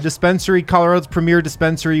 Light Shade Dispensary, Colorado's premier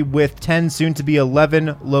dispensary with 10, soon to be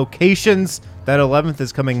 11 locations. That 11th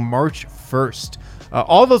is coming March 1st.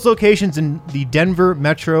 All those locations in the Denver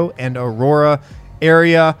metro and Aurora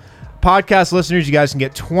area. Podcast listeners, you guys can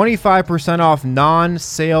get 25% off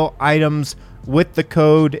non-sale items with the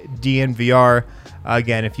code DNVR.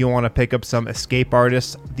 Again, if you want to pick up some Escape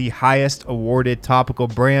Artists, the highest awarded topical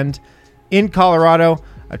brand in Colorado,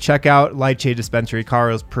 check out Light Shade Dispensary,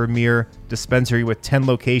 Colorado's premier dispensary with 10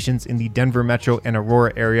 locations in the Denver metro and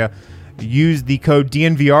Aurora area. Use the code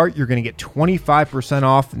DNVR. You're going to get 25%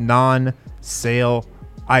 off non-sale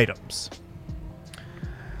items.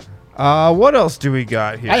 What else do we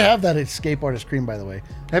got here? I have that Escape Artist cream, by the way.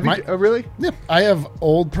 Have you? Oh, really? Yep. I have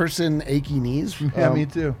old person achy knees. Yeah, me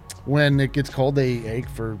too. When it gets cold, they ache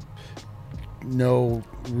for no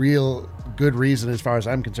real good reason, as far as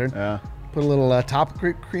I'm concerned. Yeah. Put a little top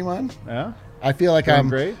cream on. Yeah. I feel like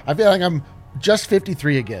great. I feel like I'm just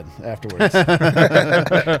 53 again afterwards.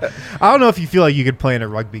 I don't know if you feel like you could play in a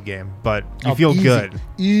rugby game, but you feel easy. good.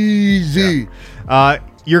 Easy. Yeah.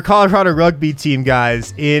 Your Colorado rugby team,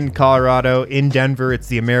 guys, in Colorado, in Denver, it's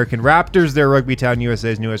the American Raptors. They're Rugby Town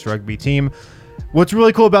USA's newest rugby team. What's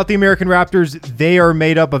really cool about the American Raptors, they are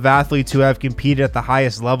made up of athletes who have competed at the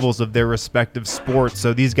highest levels of their respective sports.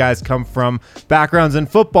 So these guys come from backgrounds in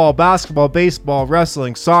football, basketball, baseball,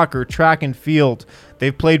 wrestling, soccer, track and field.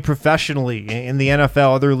 They've played professionally in the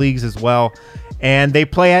NFL, other leagues as well. And they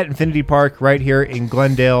play at Infinity Park right here in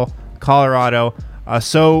Glendale, Colorado.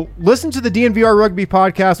 So listen to the DNVR Rugby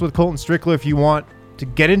podcast with Colton Strickler if you want to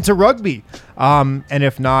get into rugby. And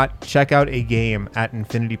if not, check out a game at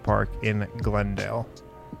Infinity Park in Glendale.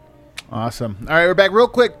 Awesome. All right, we're back real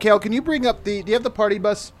quick. Kale, can you bring up do you have the party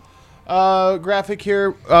bus graphic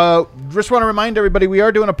here? Just want to remind everybody, we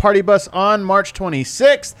are doing a party bus on March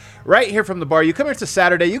 26th, right here from the bar. You come here, it's a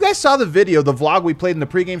Saturday. You guys saw the video, the vlog we played in the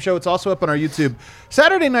pregame show. It's also up on our YouTube.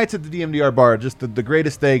 Saturday nights at the DMDR bar, just the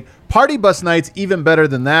greatest thing. Party bus nights, even better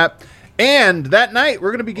than that. And that night,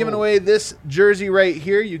 we're going to be giving away this jersey right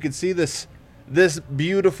here. You can see this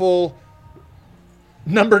beautiful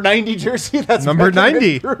Number 90 jersey. That's number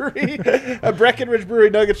 90. A Breckenridge Brewery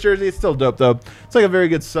Nuggets jersey. It's still dope though. It's like a very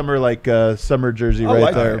good summer summer jersey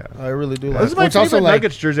right there. That. I really do like. This is my favorite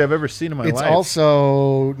Nuggets jersey I've ever seen in my life. It's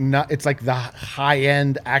also not. It's like the high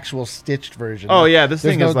end actual stitched version. Oh yeah, this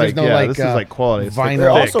thing is like this is like quality. Vinyl. There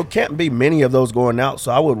also can't be many of those going out,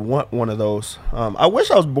 so I would want one of those. I wish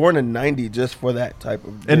I was born in '90 just for that type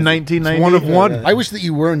of. In 1990, one of one. I wish that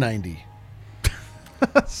you were 90.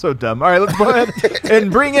 So dumb. All right, let's go ahead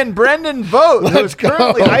and bring in Brendan Vogt, who is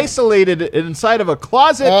currently isolated inside of a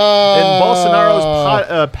closet in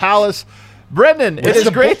Bolsonaro's palace. Brendan, it is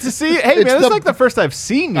great to see you. Hey, man, this is like the first I've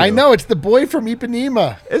seen you. I know. It's the boy from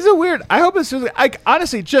Ipanema. Is it weird? I hope it's just,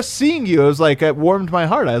 honestly, just seeing you, it warmed my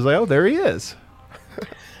heart. I was like, oh, there he is.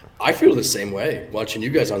 I feel the same way watching you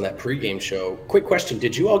guys on that pregame show. Quick question.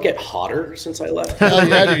 Did you all get hotter since I left? Hell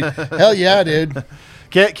yeah, dude. Hell yeah, dude.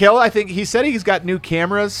 Kale, I think he said he's got new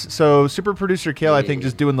cameras. So super producer Kale, I think,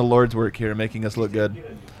 just doing the Lord's work here, making us look good.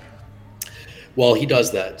 Well, he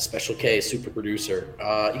does that. Special K, super producer.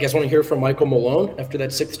 You guys want to hear from Michael Malone after that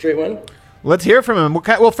 6th straight win? Let's hear from him.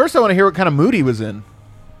 Well, first I want to hear what kind of mood he was in.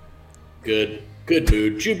 Good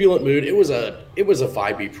mood, jubilant mood. It was a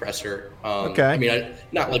vibey presser. Okay. I mean,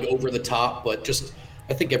 not like over the top, but just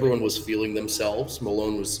I think everyone was feeling themselves.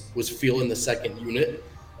 Malone was feeling the second unit.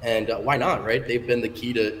 And why not, right? They've been the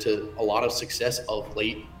key to a lot of success of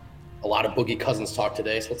late. A lot of Boogie Cousins talk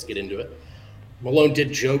today, so let's get into it. Malone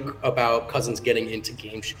did joke about Cousins getting into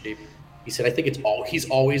game shape. He said, I think he's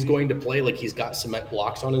always going to play like he's got cement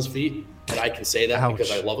blocks on his feet. And I can say that because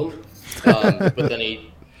I love him. But then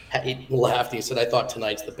he laughed and he said, I thought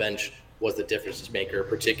tonight's the bench was the difference maker,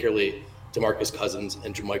 particularly DeMarcus Cousins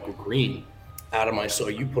and JaMychal Green. Adam, I saw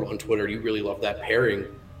you put on Twitter, you really love that pairing.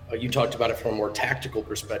 You talked about it from a more tactical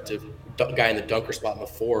perspective. Guy in the dunker spot in the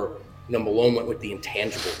 4, Malone went with the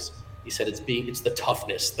intangibles. He said it's the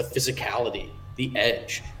toughness, the physicality, the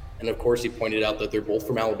edge. And of course, he pointed out that they're both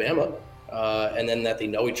from Alabama, and then that they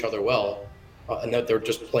know each other well, and that they're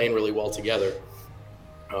just playing really well together.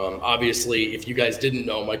 Obviously, if you guys didn't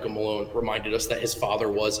know, Michael Malone reminded us that his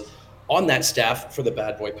father was on that staff for the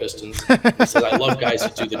Bad Boy Pistons. He said, I love guys who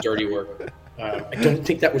do the dirty work. I don't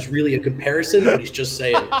think that was really a comparison, but he's just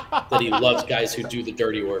saying that he loves guys who do the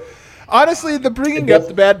dirty work. Honestly, the bringing up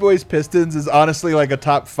the Bad Boys Pistons is honestly like a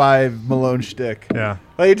top 5 Malone shtick. Yeah.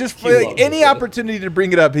 Like just any opportunity to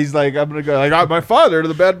bring it up, he's like, I'm gonna go like my father to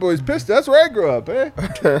the Bad Boys Pistons. That's where I grew up, eh?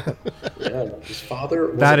 Yeah, his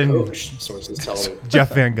father was a coach, sources tell me.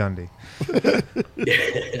 Jeff Van Gundy.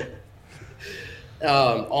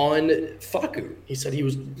 On Facu, he said he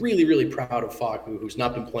was really, really proud of Facu, who's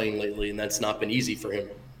not been playing lately, and that's not been easy for him.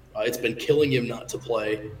 It's been killing him not to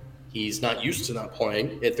play. He's not used to not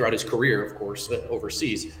playing throughout his career, of course,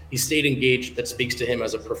 overseas. He stayed engaged. That speaks to him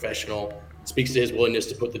as a professional, speaks to his willingness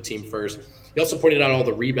to put the team first. He also pointed out all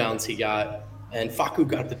the rebounds he got, and Facu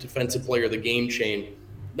got the defensive player of the game chain.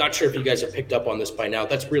 Not sure if you guys have picked up on this by now.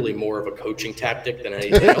 That's really more of a coaching tactic than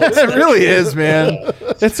anything else. It really is, man.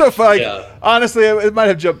 It's so fun. Honestly, it might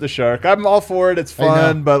have jumped the shark. I'm all for it. It's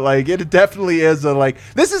fun, but it definitely is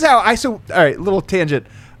this is how all right, little tangent.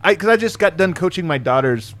 Because I just got done coaching my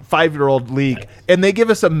daughter's 5-year-old league, and they give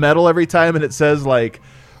us a medal every time, and it says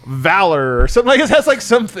valor or something it has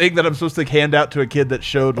something that I'm supposed to hand out to a kid that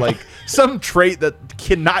showed some trait that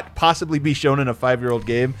cannot possibly be shown in a 5-year-old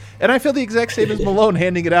game. And I feel the exact same as Malone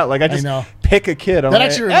handing it out. I just pick a kid. I'm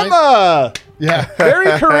Emma! Yeah.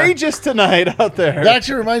 Very courageous tonight out there. That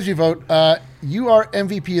actually reminds me, Vogt, you are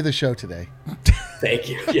MVP of the show today. Thank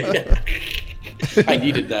you. Yeah. I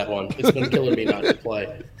needed that one. It's been killing me not to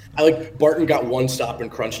play. Barton got one stop in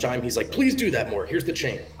crunch time. He's like, please do that more. Here's the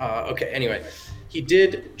chain. Okay, anyway. He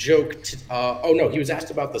did joke. He was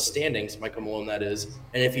asked about the standings, Michael Malone, that is,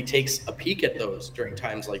 and if he takes a peek at those during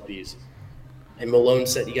times like these. And Malone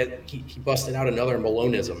said he busted out another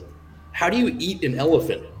Maloneism. How do you eat an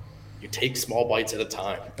elephant? You take small bites at a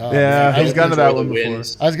time. He's gotten to that one before.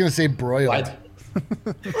 I was going to say broiled.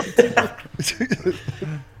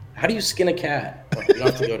 How do you skin a cat? Well, you don't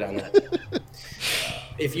have to go down that.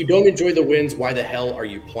 If you don't enjoy the wins, why the hell are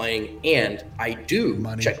you playing? And I do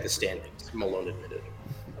check the standings, Malone admitted.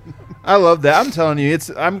 I love that. I'm telling you,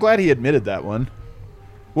 I'm glad he admitted that one.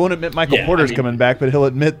 Won't admit Michael Porter's coming back, but he'll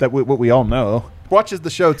admit that what we all know. Watches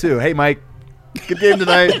the show too. Hey, Mike, good game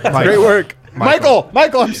tonight. Great work. Michael,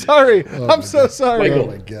 I'm sorry. I'm so sorry. Michael,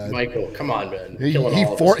 oh my God. Michael, come on, man. He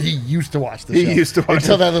used to watch the show. He used to watch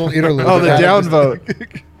until that little interlude. Oh, the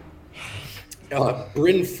downvote.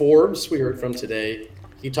 Bryn Forbes, we heard from today.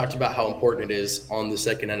 He talked about how important it is on the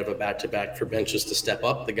second end of a back-to-back for benches to step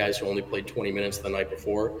up. The guys who only played 20 minutes the night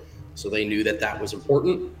before, so they knew that was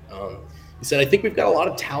important. He said, I think we've got a lot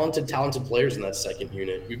of talented players in that second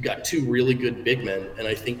unit. We've got 2 really good big men, and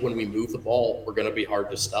I think when we move the ball, we're going to be hard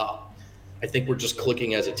to stop. I think we're just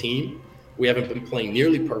clicking as a team. We haven't been playing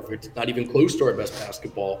nearly perfect, not even close to our best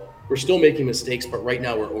basketball. We're still making mistakes, but right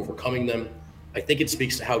now we're overcoming them. I think it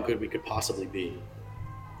speaks to how good we could possibly be.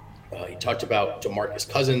 He talked about DeMarcus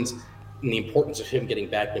Cousins and the importance of him getting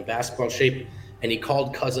back in basketball shape, and he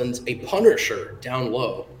called Cousins a punisher down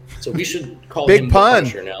low. So we should call him the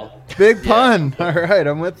punisher now. Big pun. All right,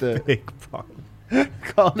 I'm with it. Big pun.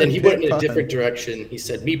 Then he went in a different direction. He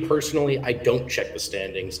said, me personally, I don't check the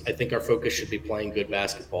standings. I think our focus should be playing good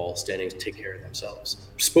basketball. Standings take care of themselves.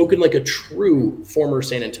 Spoken like a true former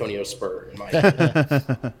San Antonio Spur, in my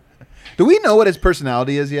opinion. Do we know what his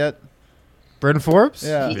personality is yet? Brendan Forbes?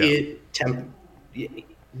 Yeah. He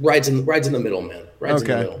rides in the middle, man. Rides in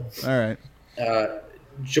the middle. All right.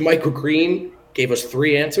 JaMychal Green gave us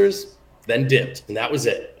 3 answers, then dipped, and that was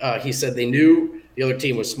it. He said they knew the other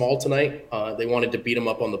team was small tonight. They wanted to beat them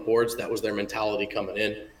up on the boards. That was their mentality coming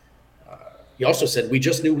in. He also said, we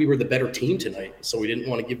just knew we were the better team tonight, so we didn't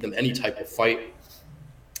want to give them any type of fight.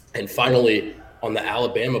 And finally, on the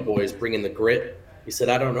Alabama boys bringing the grit, he said,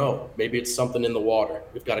 I don't know. Maybe it's something in the water.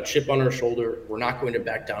 We've got a chip on our shoulder. We're not going to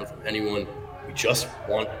back down from anyone. We just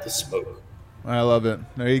want the smoke. I love it.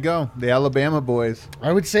 There you go. The Alabama boys.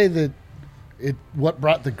 I would say that what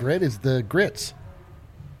brought the grit is the grits.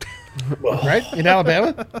 Well, right? In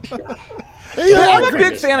Alabama? I'm a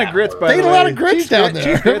big fan of grits, by the way. They eat a lot of grits down there.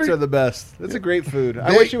 Cheese grits are the best. It's a great food.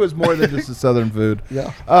 I wish it was more than just a Southern food.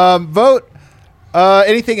 Yeah. Vogt.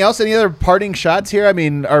 Anything else? Any other parting shots here? I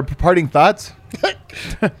mean, our parting thoughts?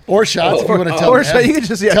 Or shots if you want to tell them. You can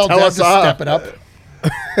just tell us to off. Step it up.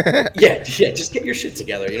 yeah, just get your shit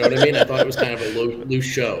together. You know what I mean? I thought it was kind of a loose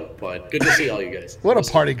show, but good to see all you guys. What a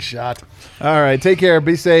parting shot. All right, take care.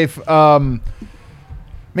 Be safe.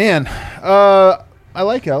 Man, I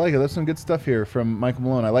like it. There's some good stuff here from Michael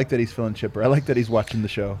Malone. I like that he's feeling chipper. I like that he's watching the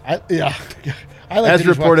show. I like as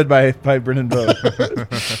reported by Brendan Vogt.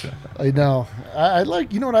 I know. I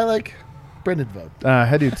like. You know what I like? Brendan Vogt.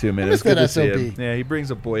 I do too, man. It's good to see him. Yeah, he brings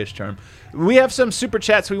a boyish charm. We have some super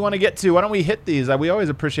chats we want to get to. Why don't we hit these? We always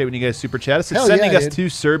appreciate when you guys super chat us. It's sending us to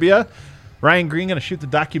Serbia. Ryan Green going to shoot the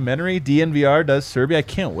documentary. DNVR does Serbia. I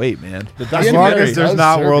can't wait, man. As long as there's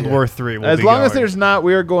not World War III. As long as there's not,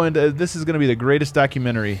 we are going to. This is going to be the greatest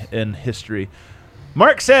documentary in history.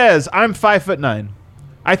 Mark says, I'm 5'9".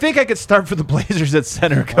 I think I could start for the Blazers at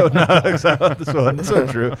center. Go Nugs. I love this one. It's so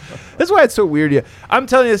true. That's why it's so weird. Yeah, I'm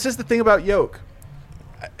telling you, it's just the thing about Yoke.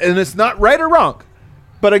 And it's not right or wrong.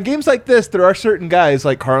 But in games like this, there are certain guys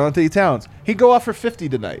like Karl-Anthony Towns. He'd go off for 50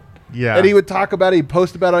 tonight. Yeah. And he would talk about it. He'd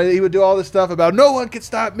post about it. He would do all this stuff about no one can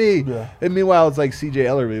stop me. Yeah. And meanwhile, it's like C.J.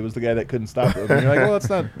 Ellerby was the guy that couldn't stop him. And you're like, well, that's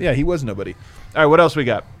not. Yeah, he was nobody. All right, what else we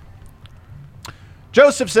got?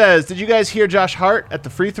 Joseph says, did you guys hear Josh Hart at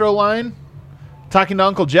the free throw line talking to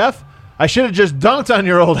Uncle Jeff? I should have just dunked on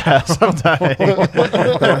your old ass sometime. Did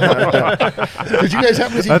you guys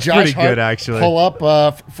happen to see Josh Hart pull up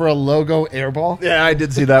for a logo airball? Yeah, I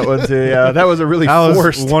did see that one too. Yeah, that was a really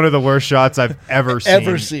forced. Was one of the worst shots I've ever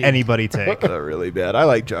seen anybody take. Really bad. I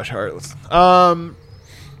like Josh Hart.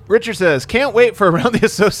 Richard says, can't wait for around the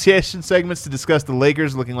association segments to discuss the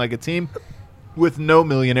Lakers looking like a team with no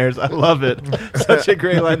millionaires. I love it. Such a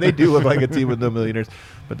great line. They do look like a team with no millionaires,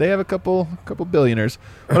 but they have a couple billionaires.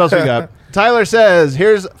 What else we got? Tyler says,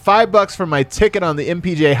 here's $5 for my ticket on the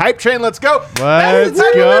MPJ hype train. Let's go. Let's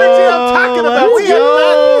go. I'm talking about. We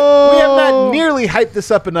have not nearly hyped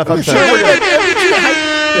this up enough. I'm sure the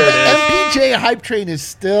MPJ hype train is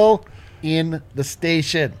still in the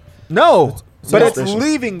station. No. But it's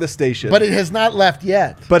leaving the station. But it has not left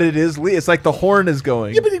yet. But it is. It's like the horn is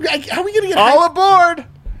going. Yeah, but how are we going to get all aboard?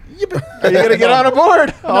 Are you going to get on a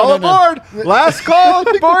board? All aboard. Last call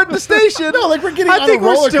to board the station. No, like we're getting on a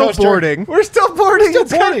roller coaster. We're still boarding. We're still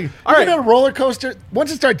boarding. All right. On a roller coaster.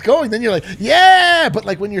 Once it starts going, then you're like, yeah. But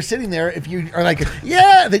like when you're sitting there, if you are like,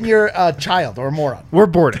 yeah, then you're a child or a moron. We're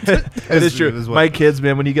boarding. It is true. My kids,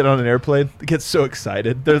 man, when you get on an airplane, they get so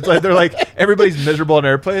excited. They're like everybody's miserable on an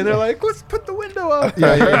airplane. And they're like, let's put the window up.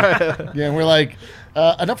 Yeah. And we're like,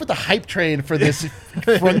 enough with the hype train for this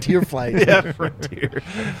Frontier flight. Yeah, Frontier.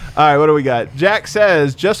 All right, what do we got? Jack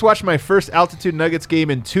says, just watched my first Altitude Nuggets game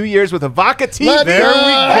in 2 years with a Vodka TV. There we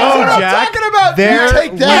go, Jack. I'm talking about. You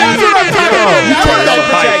take that.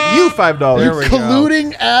 you $5. You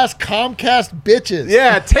colluding ass Comcast bitches.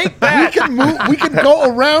 Yeah, take that. We can go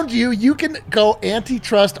around you. You can go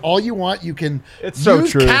antitrust all you want. You can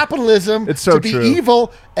use capitalism to be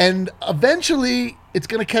evil, and eventually it's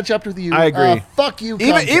going to catch up with you. I agree. Fuck you,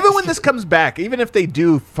 Comcast. Even when this comes back, even if they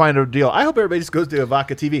do find a deal, I hope everybody just goes to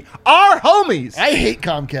Avaca TV. Our homies. I hate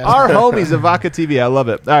Comcast. Our homies, Avaca TV. I love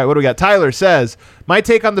it. All right, what do we got? Tyler says, my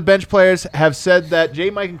take on the bench players have said that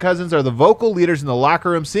JaMychal Cousins are the vocal leaders in the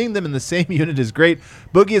locker room. Seeing them in the same unit is great.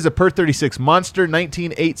 Boogie is a per 36 monster,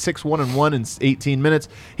 19, 8, 6, 1, and 1 in 18 minutes.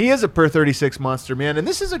 He is a per 36 monster, man. And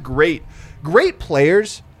this is a great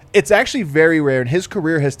players. It's actually very rare, and his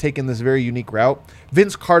career has taken this very unique route.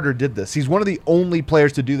 Vince Carter did this. He's one of the only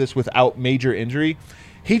players to do this without major injury.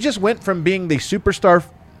 He just went from being the superstar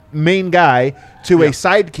main guy to a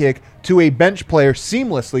sidekick to a bench player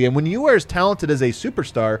seamlessly. And when you are as talented as a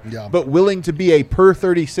superstar, but willing to be a per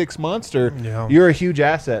 36 monster, you're a huge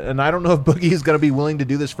asset. And I don't know if Boogie is going to be willing to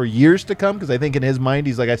do this for years to come, because I think in his mind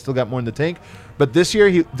he's like, I still got more in the tank. But this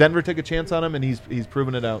year, Denver took a chance on him, and he's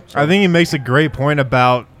proven it out. So. I think he makes a great point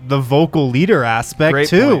about the vocal leader aspect,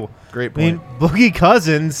 too. Great point. I mean, Boogie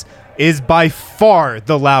Cousins is by far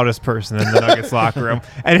the loudest person in the Nuggets locker room,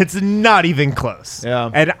 and it's not even close. Yeah.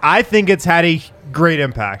 And I think it's had a great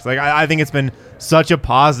impact. Like, I think it's been such a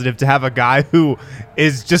positive to have a guy who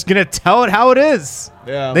is just going to tell it how it is.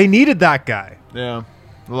 Yeah. They needed that guy. Yeah.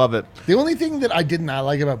 Love it. The only thing that I did not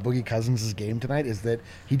like about Boogie Cousins' game tonight is that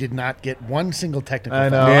he did not get one single technical foul. I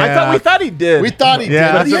know. Yeah. We thought he did. We thought he did.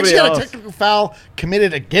 But he actually had a technical foul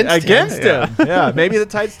committed against him. Yeah. Maybe the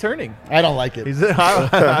tide's turning. I don't like it.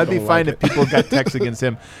 I'd be fine if people got texts against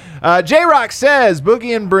him. J-Rock says,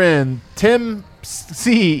 Boogie and Bryn, Tim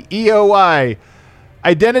C, EOY,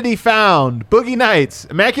 identity found, Boogie Nights,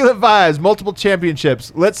 immaculate vibes, multiple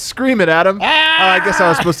championships. Let's scream it, Adam. I guess I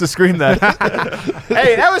was supposed to scream that.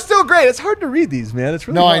 Hey, that was still great. It's hard to read these, man. It's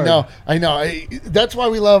really hard. I know. That's why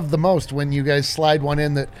we love the most when you guys slide one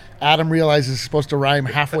in that Adam realizes is supposed to rhyme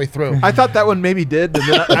halfway through. I thought that one maybe did,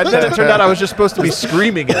 and then it turned out I was just supposed to be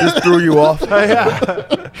screaming it. Just threw you off.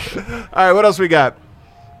 Yeah. All right, what else we got?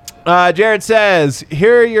 Jared says,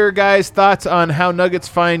 here are your guys' thoughts on how Nuggets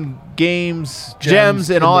find gems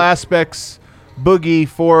in all aspects. Boogie,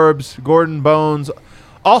 Forbes, Gordon, Bones.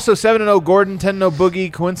 Also 7-0 Gordon, 10-0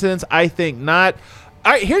 Boogie. Coincidence? I think not.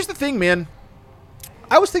 All right, here's the thing, man.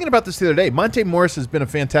 I was thinking about this the other day. Monte Morris has been a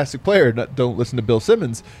fantastic player. Don't listen to Bill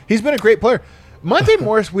Simmons. He's been a great player. Monte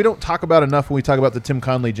Morris, we don't talk about enough when we talk about the Tim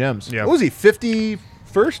Conley gems. Yeah. What was he,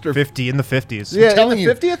 51st or 50 in the 50s? Yeah, in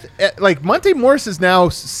the 50th. Like, Monte Morris is now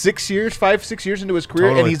 6 years into his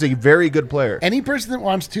career, and he's a very good player. Any person that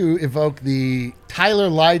wants to evoke the Tyler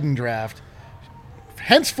Lydon draft,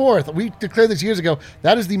 henceforth, we declared this years ago,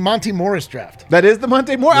 that is the Monte Morris draft. That is the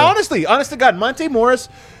Monte Morris. Yeah. Honestly, honest to God, Monte Morris.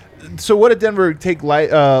 So what did Denver take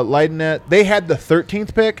Lydon at? They had the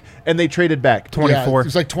 13th pick, and they traded back. 24. Yeah, it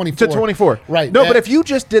was like 24. To 24. Right. No, but if you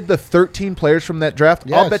just did the 13 players from that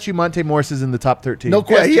draft, I'll bet you Monte Morris is in the top 13. No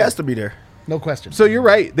question. Yeah, he has to be there. No question. So you're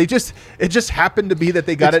right. It just happened to be that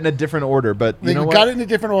they got it in a different order, but you know what? They got it in a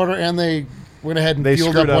different order, and they went ahead and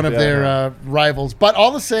fueled up one of their rivals. But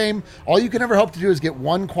all the same, all you can ever hope to do is get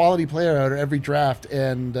one quality player out of every draft,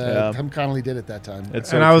 and Tim Connolly did it that time.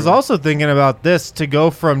 I was also thinking about this, to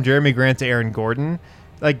go from Jeremy Grant to Aaron Gordon.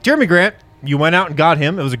 Like, Jeremy Grant, you went out and got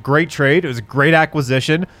him. It was a great trade. It was a great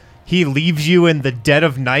acquisition. He leaves you in the dead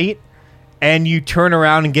of night, and you turn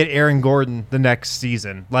around and get Aaron Gordon the next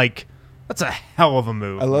season. Like, that's a hell of a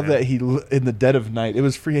move. I love that he in the dead of night. It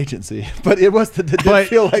was free agency, but it was the did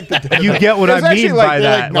feel like the dead. You get what I mean by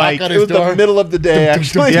that. Like it was the middle of the day.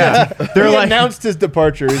 Actually, yeah. They're like, announced his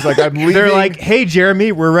departure. He's like, I'm leaving. They're like, hey,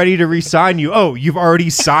 Jeremy, we're ready to re-sign you. Oh, you've already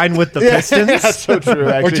signed with the Pistons. That's so true.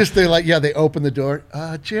 Actually. Or just they're like, they open the door.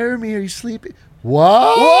 Jeremy, are you sleeping?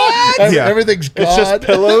 What? Everything's gone. It's just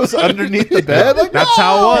pillows underneath the bed. Like, that's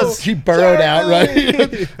how it was. He burrowed out,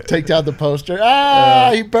 right? Take down the poster.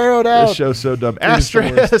 He burrowed out. This show's so dumb.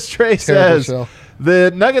 Astray says,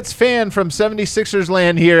 the Nuggets fan from 76ers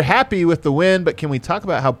land here, happy with the win, but can we talk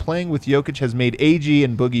about how playing with Jokic has made AG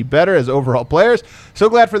and Boogie better as overall players? So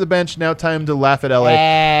glad for the bench. Now time to laugh at LA.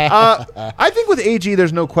 I think with AG,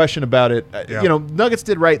 there's no question about it. You know, Nuggets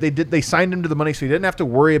did right. They signed him to the money, so he didn't have to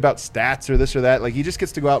worry about stats or this or that. Like, he just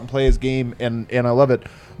gets to go out and play his game, and I love it.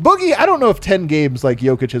 Boogie, I don't know if 10 games like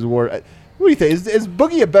Jokic has wore. What do you think? Is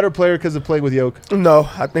Boogie a better player because of playing with Jokic? No,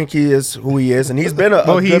 I think he is who he is, and he's been a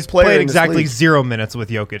good player. Played exactly 0 minutes with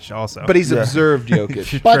Jokic also. But he's observed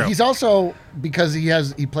Jokic. But he's also, because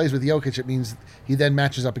he plays with Jokic, it means he then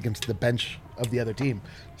matches up against the bench of the other team.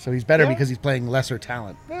 So he's better because he's playing lesser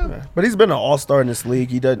talent. Yeah. But he's been an all-star in this league.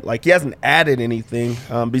 He hasn't added anything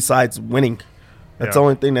besides winning. That's the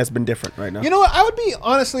only thing that's been different right now. You know what? I would be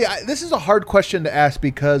honestly. This is a hard question to ask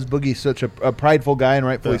because Boogie's such a prideful guy, and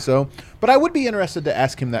rightfully so. But I would be interested to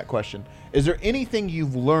ask him that question. Is there anything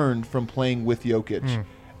you've learned from playing with Jokic?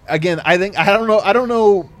 Again, I don't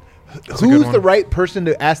know who's the right person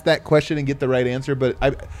to ask that question and get the right answer. But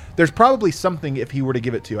there's probably something if he were to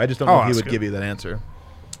give it to you. I just don't know if he would give you that answer.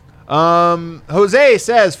 Jose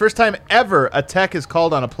says, first time ever a tech is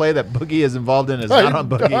called on a play that Boogie is involved in is not on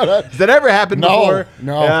Boogie. Has that ever happened before?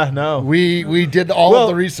 No. Yeah, no. We did all of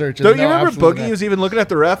the research. Don't you remember Boogie was even looking at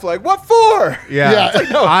the ref like, what for? Yeah.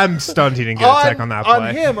 Like, no. I'm stunned he didn't get a tech on that play.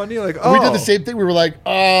 On him. On you, like, oh. We did the same thing. We were like,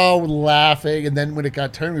 laughing. And then when it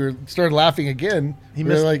got turned, we started laughing again. He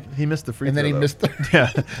missed the free throw. And then he missed the...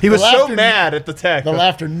 Yeah. He was so mad at the tech. The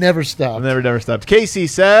laughter never stopped. Never stopped. Casey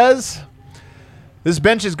says... This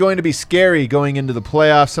bench is going to be scary going into the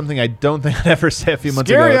playoffs, something I don't think I'd ever say a few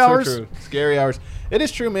months ago. Hours. So true. Scary hours. It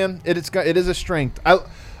is true, man. It is a strength.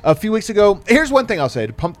 A few weeks ago, here's one thing I'll say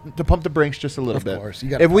to pump the brakes just a little bit. Of course.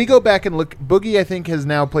 If we go back and look, Boogie, I think, has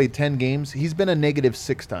now played 10 games. He's been a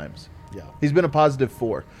 -6 times. Yeah. He's been a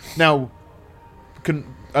 +4. Now,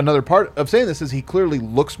 another part of saying this is he clearly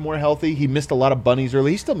looks more healthy. He missed a lot of bunnies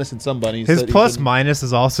early. He's still missing some bunnies. His plus-minus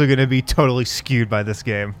is also going to be totally skewed by this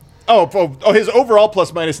game. Oh, his overall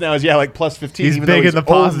plus-minus now is, like +15. He's big in the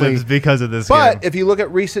positives because of this game. But if you look at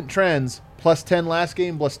recent trends, +10 last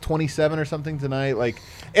game, +27 or something tonight.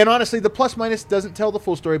 And honestly, the plus-minus doesn't tell the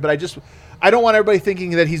full story, but I don't want everybody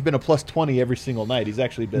thinking that he's been a +20 every single night. He's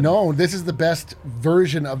actually been... No, this is the best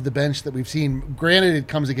version of the bench that we've seen. Granted, it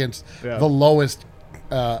comes against the lowest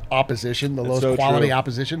opposition, the lowest quality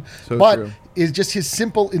opposition, but is just his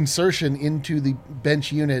simple insertion into the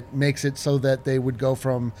bench unit makes it so that they would go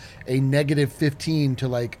from a -15 to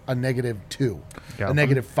like a -2, a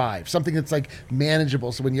 -5, something that's like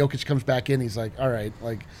manageable. So when Jokic comes back in, he's like, all right,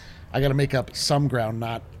 like I got to make up some ground,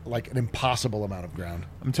 not like an impossible amount of ground.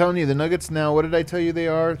 I'm telling you, the Nuggets now, what did I tell you they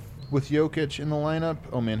are with Jokic in the lineup?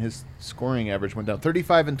 Oh man, his scoring average went down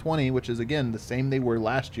 35 and 20, which is again the same they were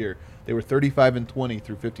last year. They were 35 and 20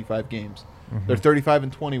 through 55 games. They're 35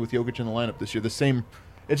 and 20 with Jokic in the lineup this year. The same.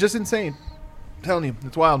 It's just insane. I'm telling you,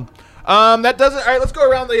 it's wild. That doesn't. All right, let's go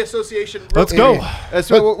around the association. Let's go.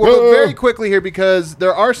 So we'll go very quickly here because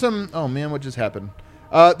there are some. Oh man, what just happened?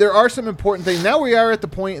 There are some important things. Now we are at the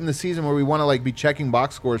point in the season where we want to be checking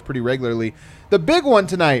box scores pretty regularly. The big one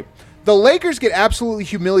tonight. The Lakers get absolutely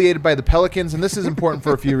humiliated by the Pelicans, and this is important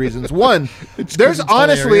for a few reasons. One, there's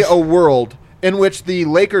honestly a world in which the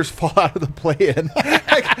Lakers fall out of the play-in.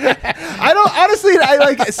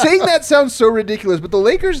 Saying that sounds so ridiculous, but the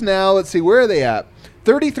Lakers now, let's see, where are they at?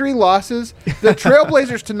 33 losses. The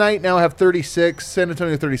Trailblazers tonight now have 36, San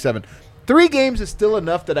Antonio 37. 3 games is still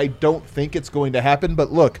enough that I don't think it's going to happen,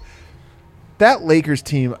 but look, that Lakers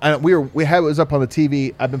team, it was up on the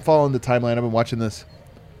TV. I've been following the timeline. I've been watching this.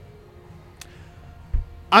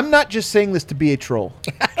 I'm not just saying this to be a troll.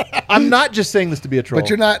 But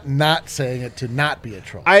you're not saying it to not be a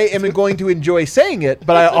troll. I am going to enjoy saying it,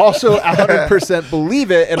 but I also 100% believe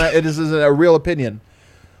it, and it is a real opinion.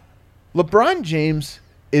 LeBron James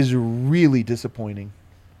is really disappointing.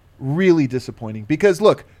 Really disappointing. Because,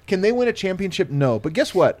 look, can they win a championship? No. But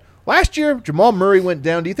guess what? Last year, Jamal Murray went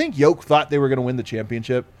down. Do you think Jokic thought they were going to win the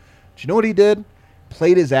championship? Do you know what he did?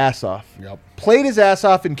 Played his ass off. Yep. Played his ass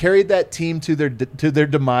off and carried that team to their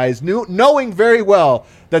demise, knowing very well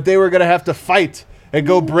that they were going to have to fight and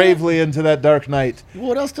go bravely into that dark night.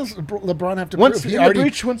 What else does LeBron have to prove? He already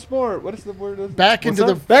breach once more. What is the word? Back into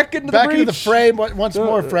the frame once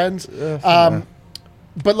more, friends.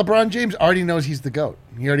 But LeBron James already knows he's the GOAT.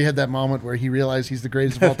 He already had that moment where he realized he's the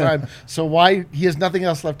greatest of all time. So he has nothing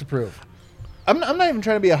else left to prove. I'm not even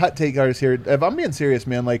trying to be a hot take artist here. If I'm being serious,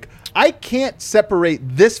 man, I can't separate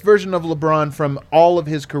this version of LeBron from all of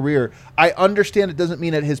his career. I understand it doesn't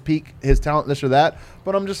mean at his peak, his talent, this or that,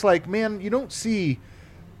 but I'm just like, man, you don't see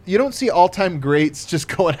all-time greats just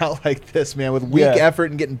going out like this, man, with weak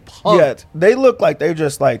effort and getting punked. Yeah, they look like they're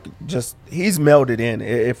just he's melded in.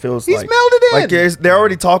 It feels he's melded in. They're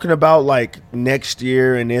already talking about next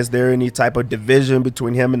year, and is there any type of division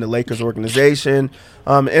between him and the Lakers organization?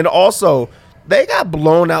 And also, they got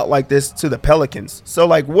blown out like this to the Pelicans. So,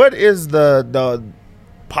 what is the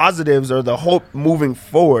positives or the hope moving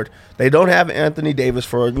forward? They don't have Anthony Davis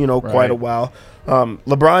for, quite a while.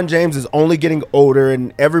 LeBron James is only getting older,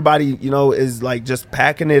 and everybody, is just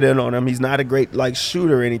packing it in on him. He's not a great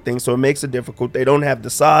shooter or anything, so it makes it difficult. They don't have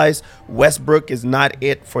the size. Westbrook is not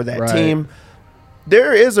it for that team.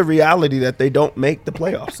 there is a reality that they don't make the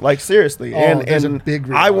playoffs. Like, seriously. There's a big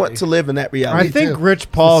reality. I want to live in that reality. I think too.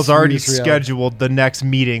 Rich Paul's already reality. scheduled the next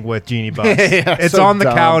meeting with Jeannie Buss. Yeah, it's so on the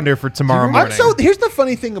dumb. calendar for tomorrow morning. Here's the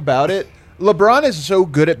funny thing about it. LeBron is so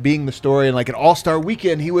good at being the story, and like an All-Star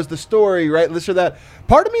weekend, he was the story, right? This or that.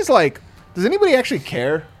 Part of me is like, does anybody actually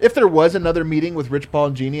care? If there was another meeting with Rich Paul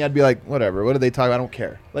and Jeannie, I'd be like, whatever. What do they talk about? I don't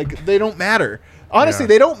care. Like, they don't matter. Honestly,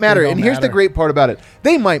 they don't matter. And here's the great part about it.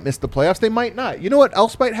 They might miss the playoffs. They might not. You know what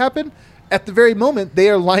else might happen? At the very moment, they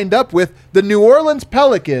are lined up with the New Orleans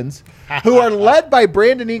Pelicans, who are led by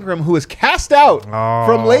Brandon Ingram, who is cast out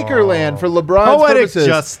from Lakerland for LeBron's purposes.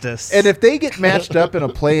 Justice. And if they get matched up in a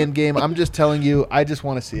play-in game, I'm just telling you, I just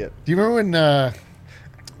want to see it. Do you remember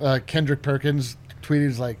when Kendrick Perkins tweeted,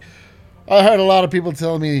 he's like, I heard a lot of people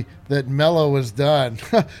telling me that Melo was done.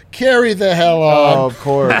 Carry the hell on. Oh, of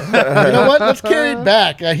course. You know what? Let's carry it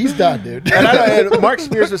back. He's done, dude. And Mark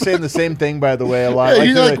Spears was saying the same thing, by the way, a lot. Yeah,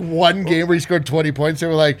 he had one game where he scored 20 points. They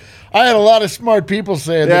were like, I had a lot of smart people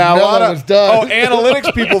saying that Melo was done.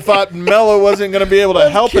 Analytics people thought Melo wasn't going to be able to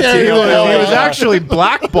help a team. He was actually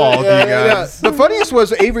blackballed, you guys. The funniest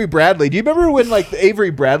was Avery Bradley. Do you remember when like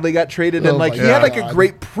Avery Bradley got traded and like he had like a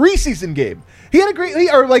great preseason game? He had a great,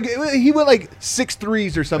 he went like 6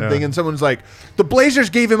 threes or something, and someone's like, the Blazers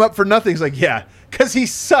gave him up for nothing. He's like, yeah, because he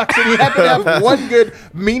sucks, and he happened to have one good,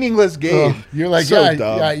 meaningless game. You're like, so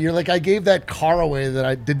yeah. You're like, I gave that car away that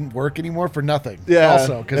I didn't work anymore for nothing. Yeah,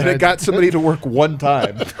 also because it got somebody to work one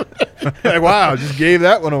time. Like, wow, just gave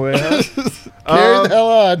that one away. Huh? Carry the hell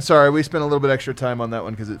on. Sorry, we spent a little bit extra time on that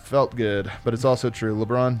one because it felt good, but it's also true.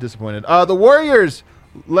 LeBron disappointed. The Warriors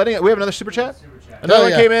we have another super chat. Another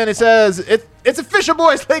one came in. It says it's official,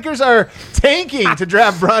 boys. Lakers are tanking to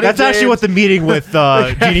draft Bronny That's James. actually what the meeting with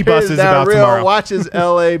Jeannie Buss is about real tomorrow. Watches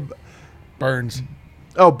LA Burns.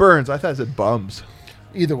 Oh, Burns. I thought it said bums.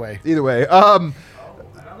 Either way.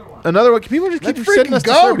 Another one. People just keep sending us to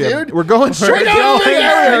go, Serbia. dude. We're going straight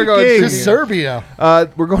to Serbia.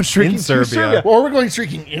 We're going streaking In Serbia. Or we're going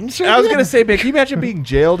streaking in Serbia? I was going to say, man, can you imagine being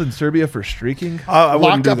jailed in Serbia for streaking? I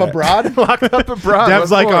wouldn't Locked do up that. abroad? Locked up abroad.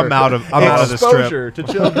 Dev's like, I'm out of the strip. Exposure to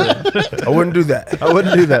children. I wouldn't do that. I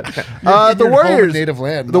wouldn't do that. The Your home Warriors, native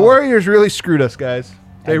land. the Warriors really screwed us, guys.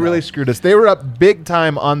 They really screwed us. They were up big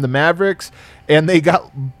time on the Mavericks, and they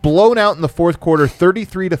got blown out in the fourth quarter,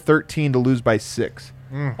 33-13 to lose by 6.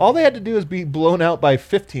 All they had to do is be blown out by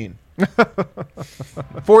 15.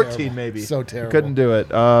 14 terrible. maybe. So terrible. Couldn't do it.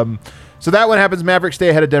 So that one happens. Mavericks stay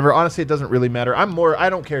ahead of Denver. Honestly, it doesn't really matter. I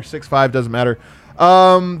don't care. 6-5 doesn't matter.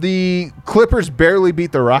 The Clippers barely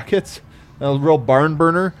beat the Rockets. That was a real barn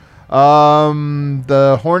burner.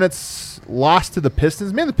 The Hornets lost to the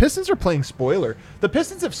Pistons. Man, the Pistons are playing spoiler. The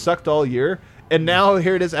Pistons have sucked all year. And now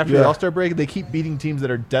here it is after the All-Star break. They keep beating teams that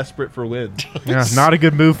are desperate for wins. Yeah, not a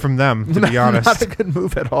good move from them, to be honest. Not a good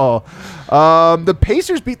move at all. The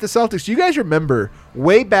Pacers beat the Celtics. Do you guys remember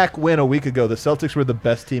way back when, a week ago, the Celtics were the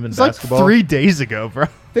best team in basketball? Like 3 days ago, bro.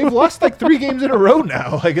 They've lost like 3 games in a row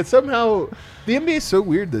now. Like, it's somehow the NBA is so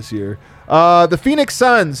weird this year. The Phoenix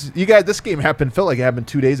Suns, you guys, this game felt like it happened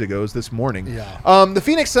 2 days ago. It was this morning. Yeah. The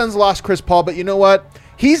Phoenix Suns lost Chris Paul, but you know what?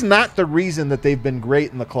 He's not the reason that they've been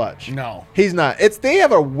great in the clutch. No. He's not. They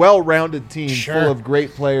have a well-rounded team full of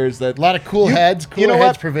great players. That a lot of cool heads. Cooler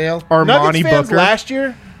heads prevail. Nuggets Armani fans Booker. last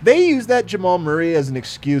year, they used that Jamal Murray as an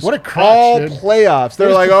excuse. What a crutch, all dude. playoffs. They're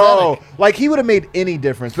It was like, pathetic. like he would have made any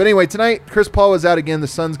difference. But anyway, tonight Chris Paul was out again. The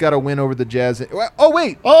Suns got a win over the Jazz. Oh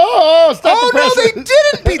wait. Stop the No, press. they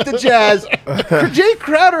didn't beat the Jazz. Jay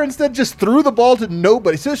Crowder instead just threw the ball to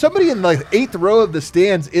nobody. So somebody in like 8th row of the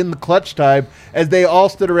stands in the clutch time as they all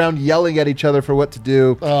stood around yelling at each other for what to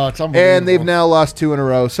do. Oh, it's unbelievable. And they've now lost 2 in a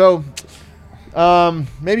row. So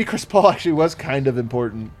maybe Chris Paul actually was kind of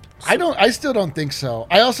important. I still don't think so.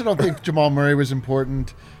 I also don't think Jamal Murray was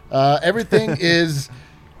important. Everything is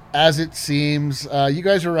as it seems. You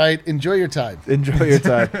guys are right. Enjoy your time. Enjoy your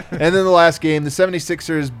time. And then the last game, the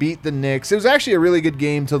 76ers beat the Knicks. It was actually a really good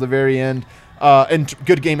game till the very end. And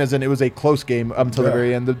good game as in it was a close game until the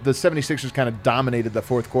very end. The 76ers kind of dominated the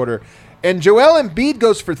fourth quarter. And Joel Embiid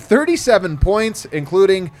goes for 37 points,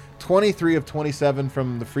 including 23 of 27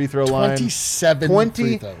 from the free throw line. 27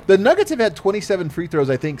 free throws. The Nuggets have had 27 free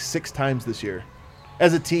throws, I think, 6 times this year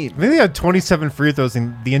as a team. I think they had 27 free throws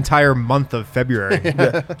in the entire month of February.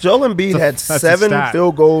 Joel Embiid had that's a 7 stat.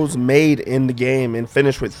 field goals made in the game and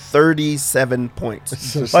finished with 37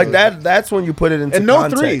 points. That's when you put it into And no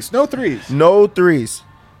context. threes. No threes.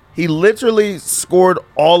 He literally scored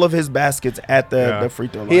all of his baskets at the free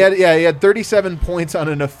throw line. He had 37 points on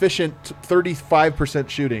an efficient 35%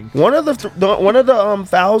 shooting. One of the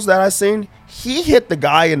fouls that I seen, he hit the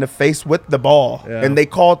guy in the face with the ball, and they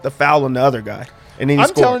called the foul on the other guy. And then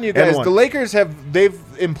I'm telling you guys, the Lakers they've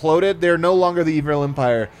imploded. They're no longer the evil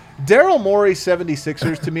empire. Daryl Morey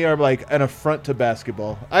 76ers to me are like an affront to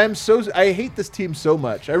basketball. I hate this team so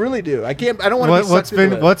much. I really do. I don't want to be sucked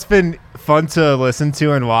into it. What's been fun to listen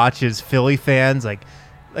to and watch is Philly fans like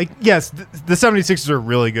yes, the 76ers are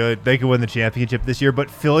really good. They could win the championship this year,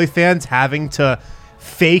 but Philly fans having to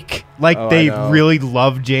fake they really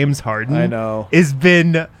love James Harden. I know. Has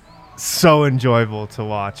been so enjoyable to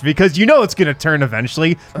watch because it's going to turn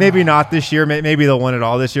eventually. Maybe not this year. Maybe they'll win it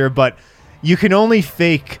all this year, but you can only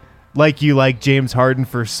fake like you like James Harden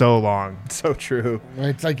for so long. So true.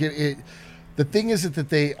 It's like the thing is that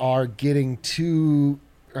they are getting too.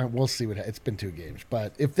 We'll see it's been 2 games,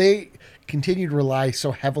 but if they continue to rely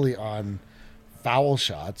so heavily on foul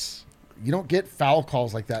shots, you don't get foul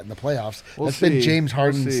calls like that in the playoffs. That's been James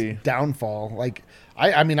Harden's downfall. Like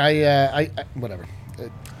whatever.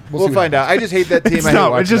 We'll find out. I just hate that team.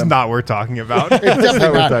 It's just not worth talking about. It's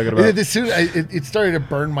definitely not. It started to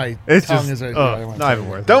burn my tongue. Not even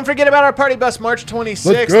worth it. Don't forget about our party bus March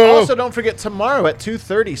 26th. Also, don't forget tomorrow at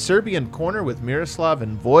 2:30, Serbian Corner with Miroslav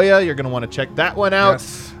and Voya. You're going to want to check that one out.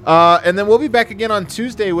 Yes. And then we'll be back again on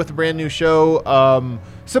Tuesday with a brand new show.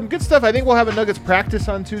 Some good stuff. I think we'll have a Nuggets practice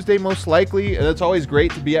on Tuesday, most likely. And it's always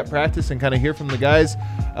great to be at practice and kind of hear from the guys.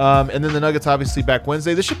 And then the Nuggets obviously back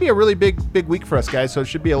Wednesday. This should be a really big week for us, guys. So it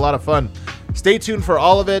should be a lot of fun. Stay tuned for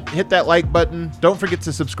all of it. Hit that like button. Don't forget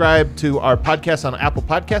to subscribe to our podcast on Apple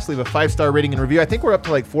Podcasts. Leave a 5-star rating and review. I think we're up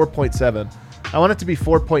to like 4.7. I want it to be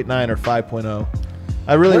 4.9 or 5.0.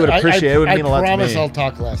 I really would appreciate it. It would mean a lot to me. I promise I'll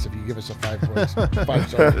talk less if you give us a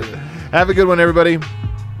 5-star rating. Have a good one, everybody.